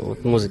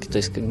вот, музыки, то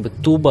есть как бы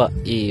туба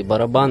и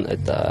барабан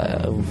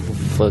это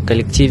в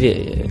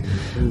коллективе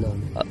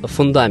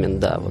фундамент,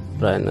 да, вот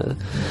правильно.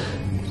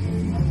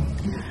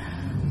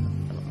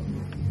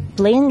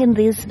 Playing in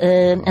this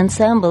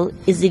ensemble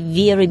is a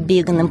very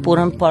big and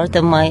important part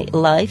of my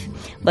life,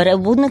 but I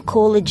wouldn't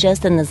call it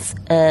just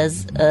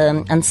as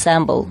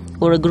ensemble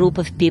or a group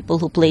of people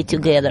who play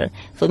together.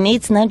 For me,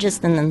 it's not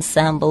just an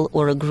ensemble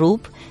or a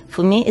group.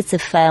 For me, it's a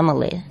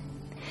family.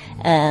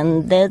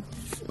 And that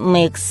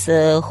makes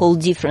a whole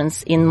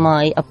difference in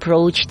my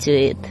approach to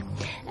it.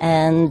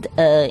 And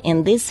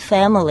in this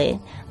family,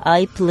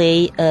 I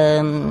play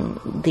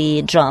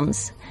the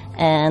drums.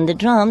 And the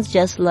drums,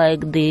 just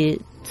like the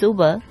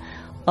tuba,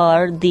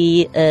 are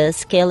the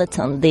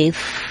skeleton, the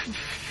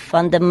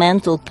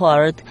fundamental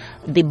part,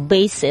 the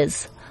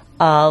basis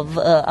of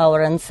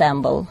our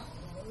ensemble.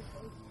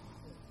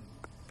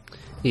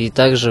 И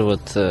также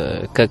вот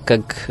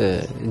как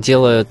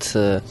делают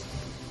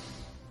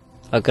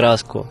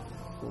окраску.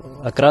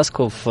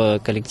 Окраску в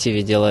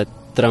коллективе делает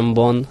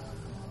тромбон,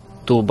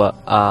 туба,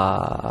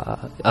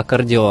 а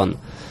аккордеон.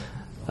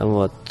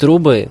 Вот.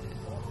 Трубы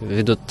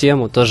ведут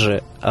тему,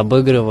 тоже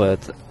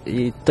обыгрывают.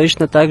 И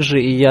точно так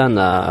же и я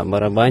на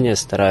барабане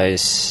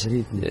стараюсь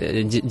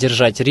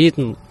держать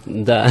ритм,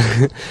 да,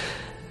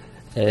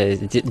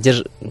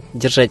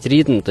 держать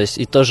ритм, то есть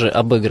и тоже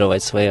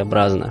обыгрывать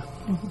своеобразно.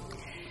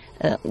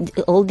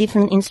 all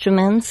different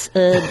instruments,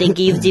 they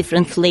give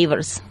different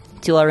flavors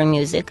to our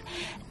music.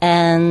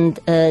 And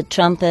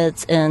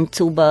trumpets and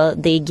tuba,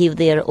 they give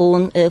their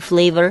own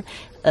flavor.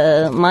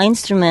 My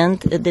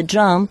instrument, the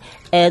drum,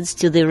 adds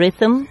to the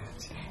rhythm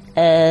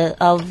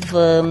of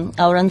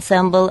our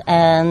ensemble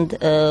and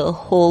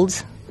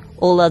holds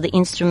all other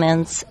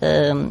instruments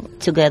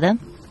together.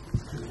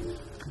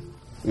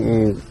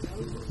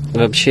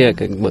 Вообще,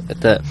 как бы,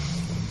 это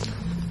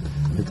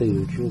и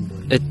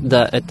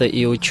учеба. Это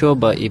и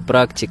учеба, и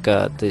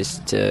практика. То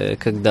есть,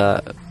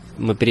 когда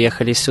мы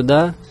приехали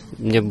сюда,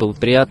 мне было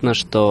приятно,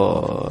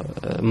 что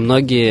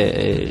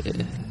многие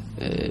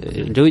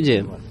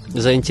люди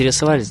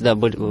заинтересовались, да,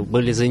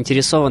 были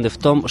заинтересованы в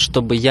том,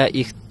 чтобы я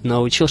их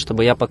научил,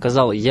 чтобы я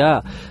показал.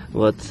 Я,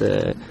 вот,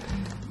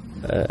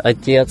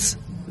 отец,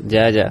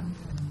 дядя,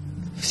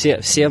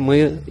 все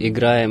мы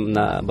играем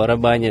на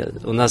барабане.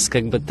 У нас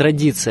как бы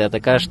традиция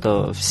такая,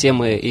 что все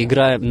мы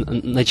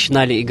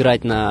начинали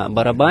играть на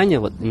барабане,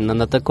 вот именно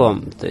на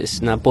таком, то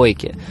есть на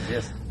пойке,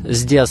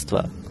 с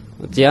детства.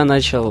 Вот я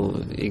начал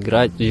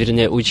играть,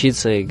 вернее,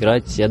 учиться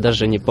играть, я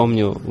даже не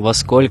помню во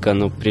сколько,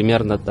 но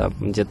примерно там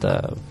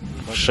где-то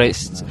в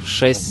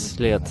 6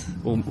 лет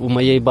у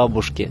моей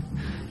бабушки,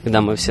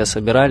 когда мы все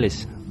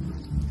собирались.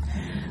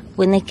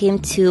 When I came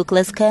to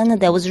Class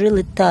Canada, I was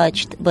really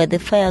touched by the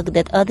fact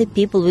that other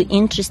people were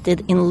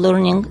interested in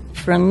learning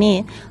from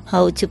me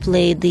how to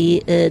play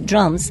the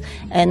drums.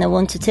 And I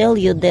want to tell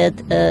you that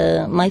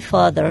my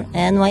father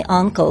and my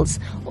uncles,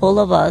 all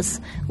of us,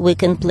 we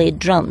can play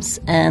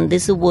drums. And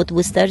this is what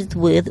we started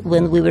with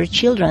when we were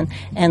children.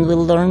 And we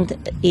learned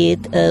it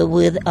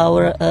with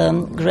our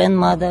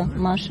grandmother,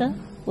 Masha.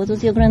 What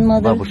was your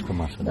grandmother? Бабушка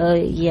Маша.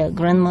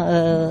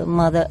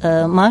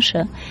 Grandmother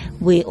Masha.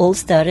 We all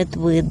started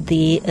with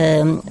the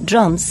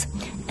drums,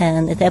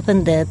 and it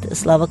happened that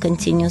Slava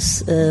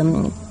continues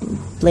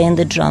playing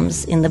the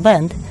drums in the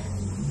band.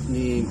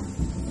 И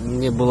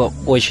мне было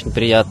очень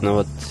приятно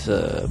вот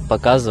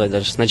показывать.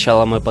 Даже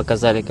сначала мы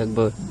показали как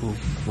бы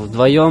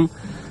вдвоем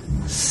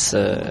с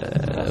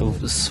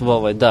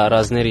Вовой, да,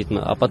 разные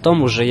ритмы, а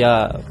потом уже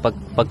я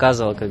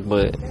показывал как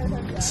бы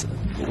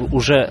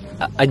уже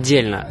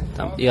отдельно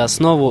там, и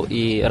основу,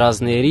 и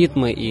разные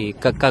ритмы, и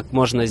как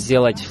можно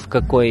сделать в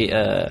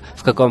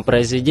каком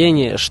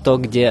произведении, что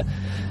где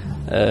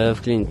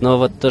вклинить. Но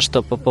вот то,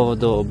 что по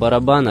поводу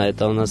барабана,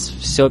 это у нас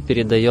все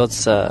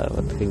передается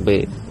вот, как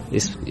бы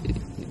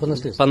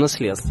по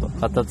наследству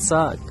от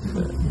отца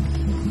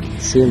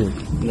к сыну.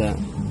 Да.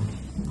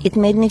 It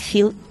made me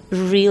feel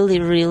really,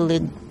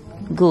 really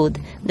good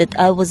that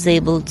I was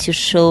able to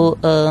show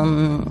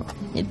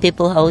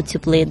people how to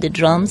play the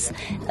drums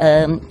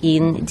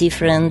in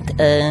different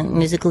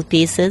musical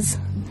pieces,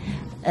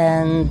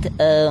 and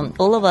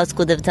all of us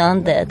could have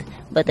done that,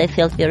 but I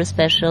felt very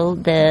special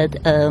that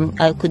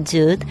I could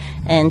do it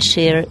and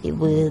share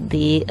with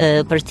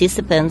the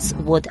participants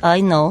what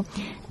I know.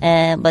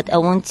 But I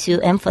want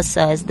to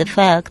emphasize the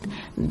fact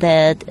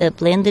that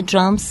playing the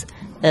drums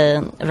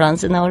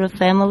runs in our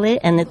family,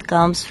 and it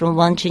comes from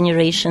one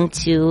generation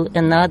to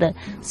another.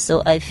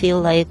 So I feel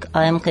like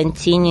I'm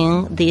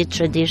continuing the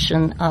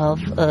tradition of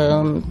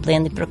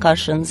playing the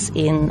percussions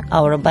in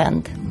our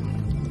band.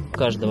 У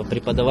каждого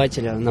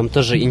преподавателя нам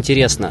тоже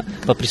интересно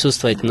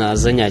поприсутствовать на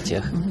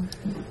занятиях.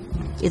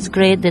 It's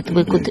great that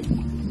we could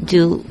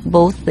do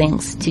both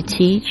things, to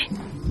teach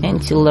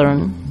and to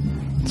learn,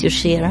 to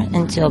share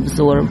and to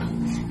absorb.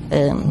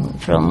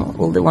 From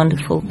all the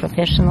wonderful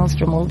professionals,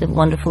 from all the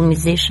wonderful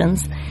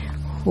musicians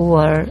who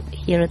are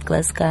here at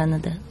Class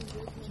Canada.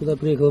 Сюда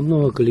приехало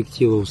много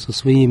коллективов со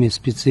своими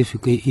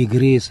спецификой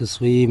игры, со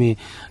своими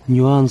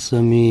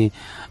нюансами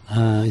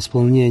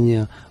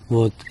исполнения.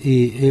 Вот.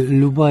 И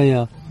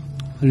любая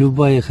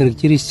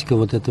характеристика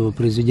вот этого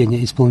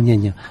произведения,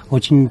 исполнения,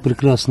 очень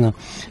прекрасно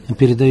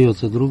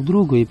передается друг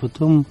другу, и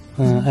потом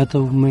это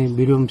мы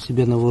берем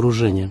себе на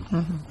вооружение.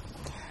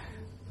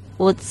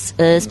 What's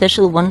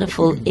especially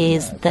wonderful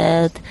is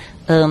that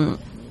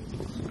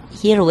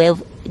here we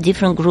have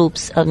different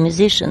groups of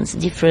musicians,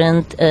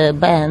 different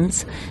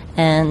bands,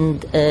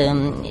 and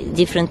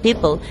different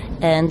people.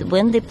 And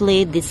when they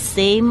play the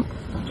same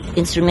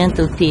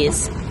instrumental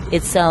piece,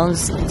 it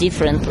sounds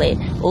differently.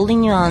 All the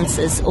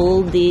nuances,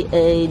 all the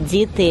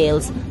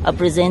details are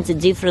presented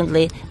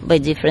differently by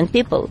different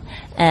people.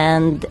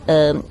 And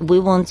we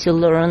want to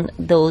learn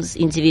those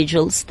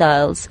individual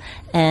styles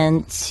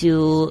and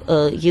to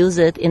use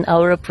it in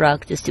our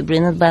practice, to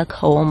bring it back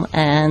home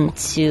and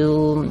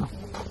to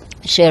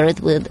share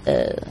it with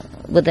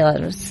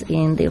others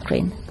in the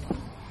Ukraine.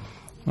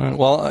 All right.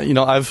 Well, you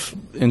know, I've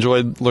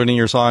enjoyed learning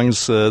your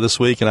songs this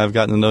week, and I've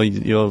gotten to know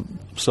you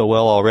so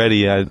well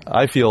already.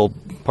 I feel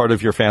part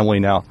of your family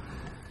now.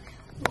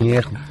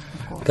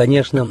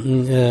 Конечно,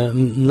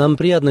 нам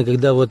приятно,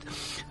 когда вот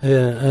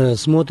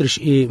смотришь,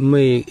 и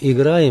мы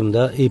играем,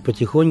 да, и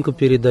потихоньку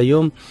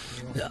передаем,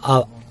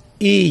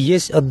 и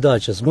есть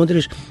отдача.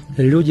 Смотришь,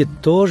 люди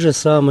то же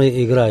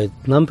самое играют.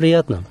 Нам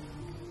приятно.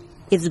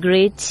 it's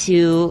great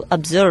to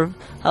observe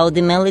how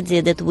the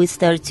melody that we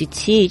start to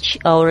teach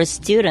our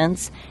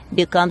students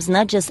becomes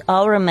not just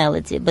our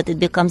melody, but it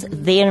becomes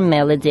their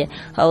melody,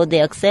 how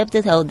they accept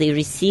it, how they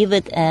receive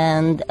it,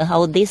 and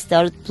how they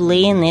start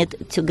playing it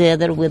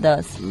together with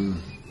us.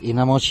 И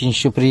нам очень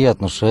еще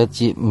приятно, что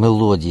эти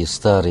мелодии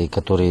старые,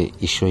 которые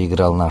еще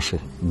играл наш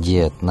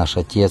дед, наш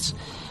отец,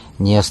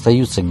 не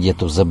остаются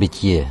где-то в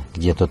забытье,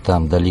 где-то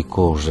там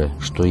далеко уже,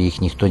 что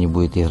их никто не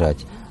будет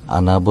играть. А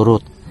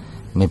наоборот,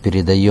 мы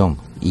передаем,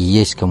 и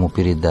есть кому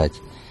передать.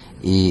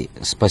 И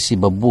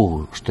спасибо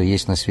Богу, что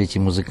есть на свете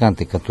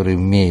музыканты, которые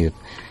умеют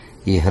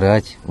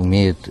играть,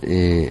 умеют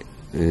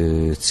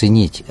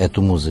ценить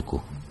эту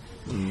музыку.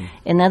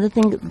 Another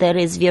thing that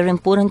is very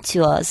important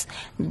to us,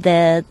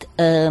 that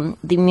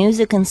the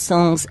music and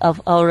songs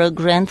of our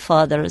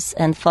grandfathers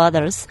and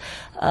fathers,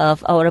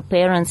 of our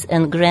parents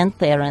and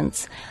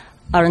grandparents,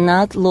 are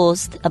not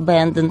lost,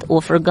 abandoned,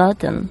 or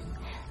forgotten.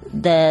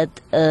 That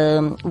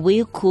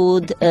we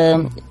could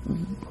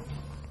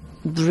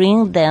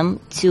bring them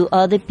to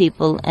other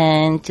people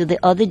and to the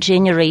other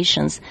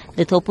generations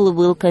that hopefully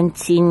will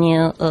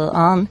continue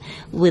on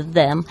with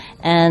them.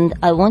 And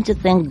I want to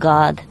thank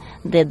God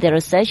that there are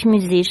such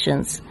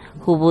musicians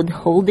who would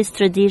hold this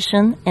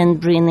tradition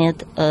and bring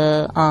it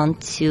on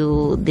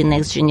to the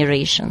next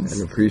generations.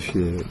 And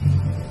appreciate it.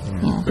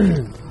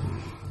 Yeah.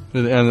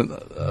 And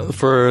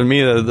for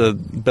me, the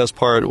best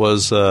part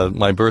was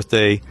my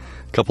birthday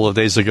a couple of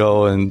days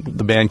ago, and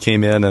the band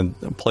came in and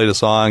played a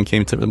song,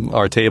 came to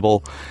our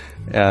table,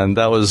 and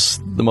that was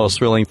the most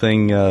thrilling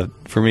thing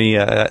for me.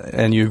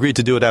 And you agreed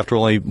to do it after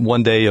only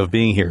one day of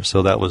being here,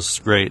 so that was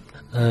great.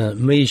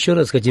 Мы еще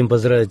раз хотим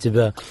поздравить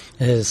тебя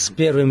с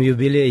первым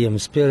юбилеем,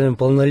 с первым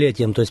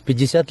полнолетием. То есть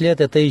 50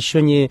 лет это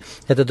еще не,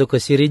 это только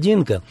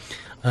серединка.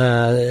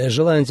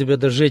 Желаем тебе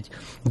дожить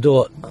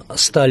до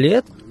 100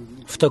 лет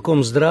в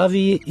таком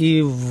здравии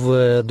и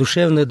в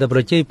душевной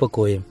доброте и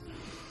покое.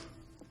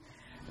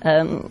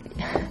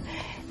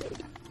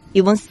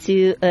 He wants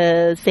to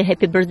say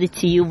happy birthday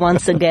to you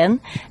once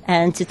again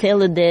and to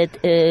tell you that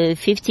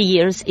 50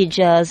 years is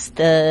just,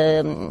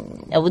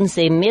 I wouldn't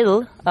say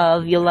middle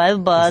of your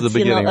life, but,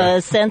 a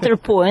center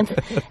point,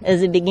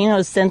 as a beginning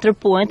or center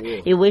point.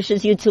 He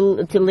wishes you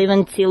to live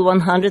until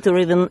 100 or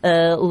even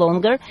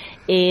longer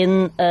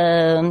in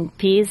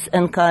peace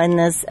and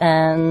kindness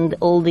and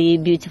all the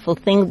beautiful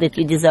things that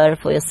you desire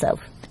for yourself.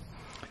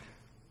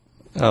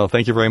 Oh,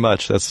 thank you very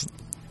much. That's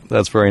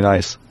very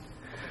nice.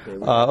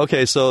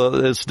 Okay, so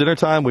it's dinner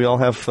time. We all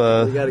have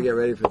we gotta get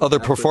ready for other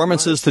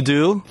performances to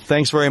do.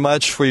 Thanks very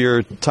much for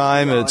your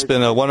time. It's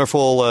been a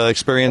wonderful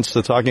experience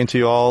to talking to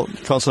you all.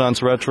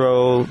 Consonance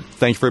Retro,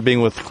 thank you for being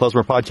with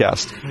Klezmer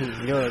Podcast.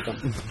 You're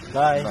welcome.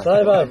 Bye.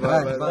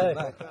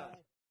 Bye.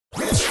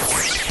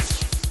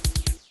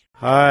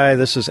 Hi,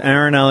 this is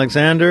Aaron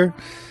Alexander,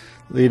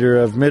 leader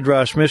of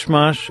Midrash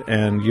Mishmash,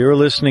 and you're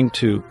listening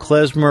to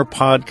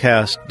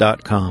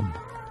klezmerpodcast.com.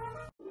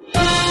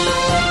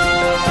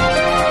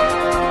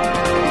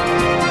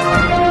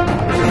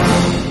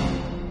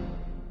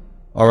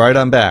 All right,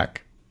 I'm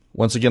back.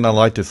 Once again, I'd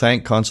like to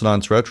thank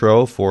Consonance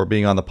Retro for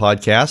being on the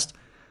podcast.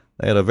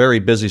 They had a very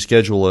busy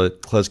schedule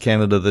at Klez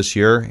Canada this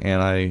year,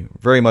 and I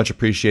very much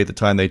appreciate the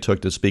time they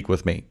took to speak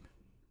with me.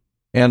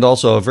 And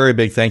also a very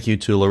big thank you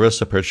to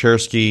Larissa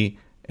Perchersky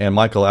and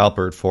Michael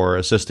Alpert for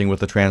assisting with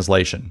the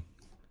translation.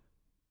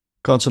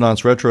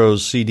 Consonance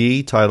Retro's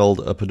CD titled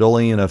A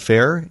Podolian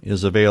Affair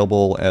is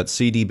available at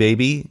CD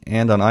Baby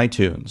and on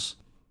iTunes.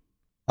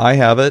 I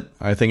have it.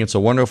 I think it's a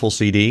wonderful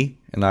CD,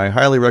 and I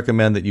highly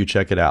recommend that you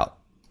check it out.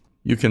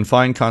 You can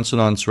find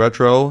Consonance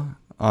Retro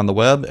on the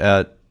web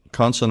at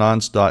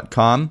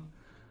consonance.com,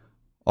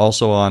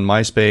 also on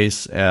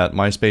MySpace at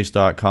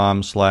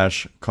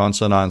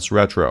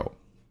myspace.com/consonanceretro.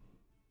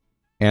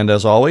 And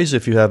as always,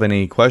 if you have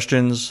any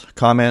questions,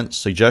 comments,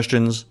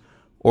 suggestions,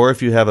 or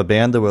if you have a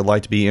band that would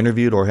like to be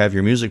interviewed or have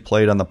your music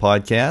played on the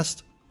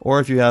podcast,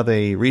 or if you have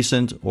a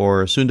recent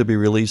or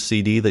soon-to-be-released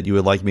CD that you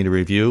would like me to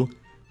review,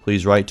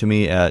 please write to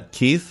me at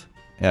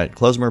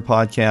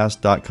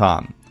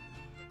keith@klezmerpodcast.com.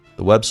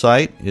 The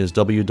website is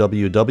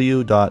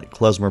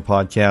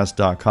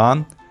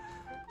www.klezmerpodcast.com,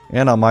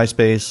 and on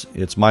MySpace,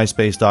 it's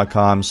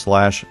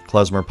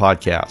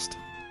myspace.com/klezmerpodcast.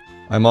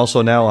 I'm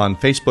also now on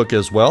Facebook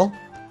as well,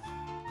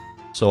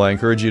 so I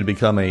encourage you to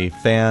become a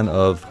fan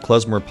of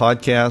Klezmer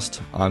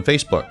Podcast on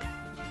Facebook.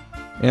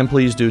 And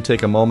please do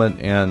take a moment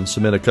and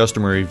submit a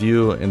customer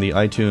review in the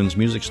iTunes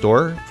Music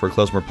Store for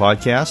Klezmer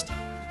Podcast.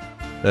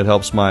 That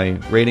helps my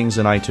ratings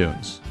in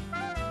iTunes.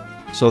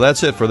 So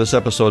that's it for this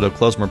episode of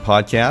Klezmer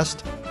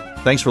Podcast.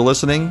 Thanks for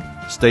listening.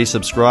 Stay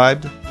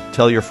subscribed.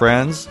 Tell your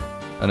friends.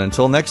 And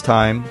until next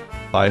time,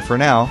 bye for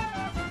now.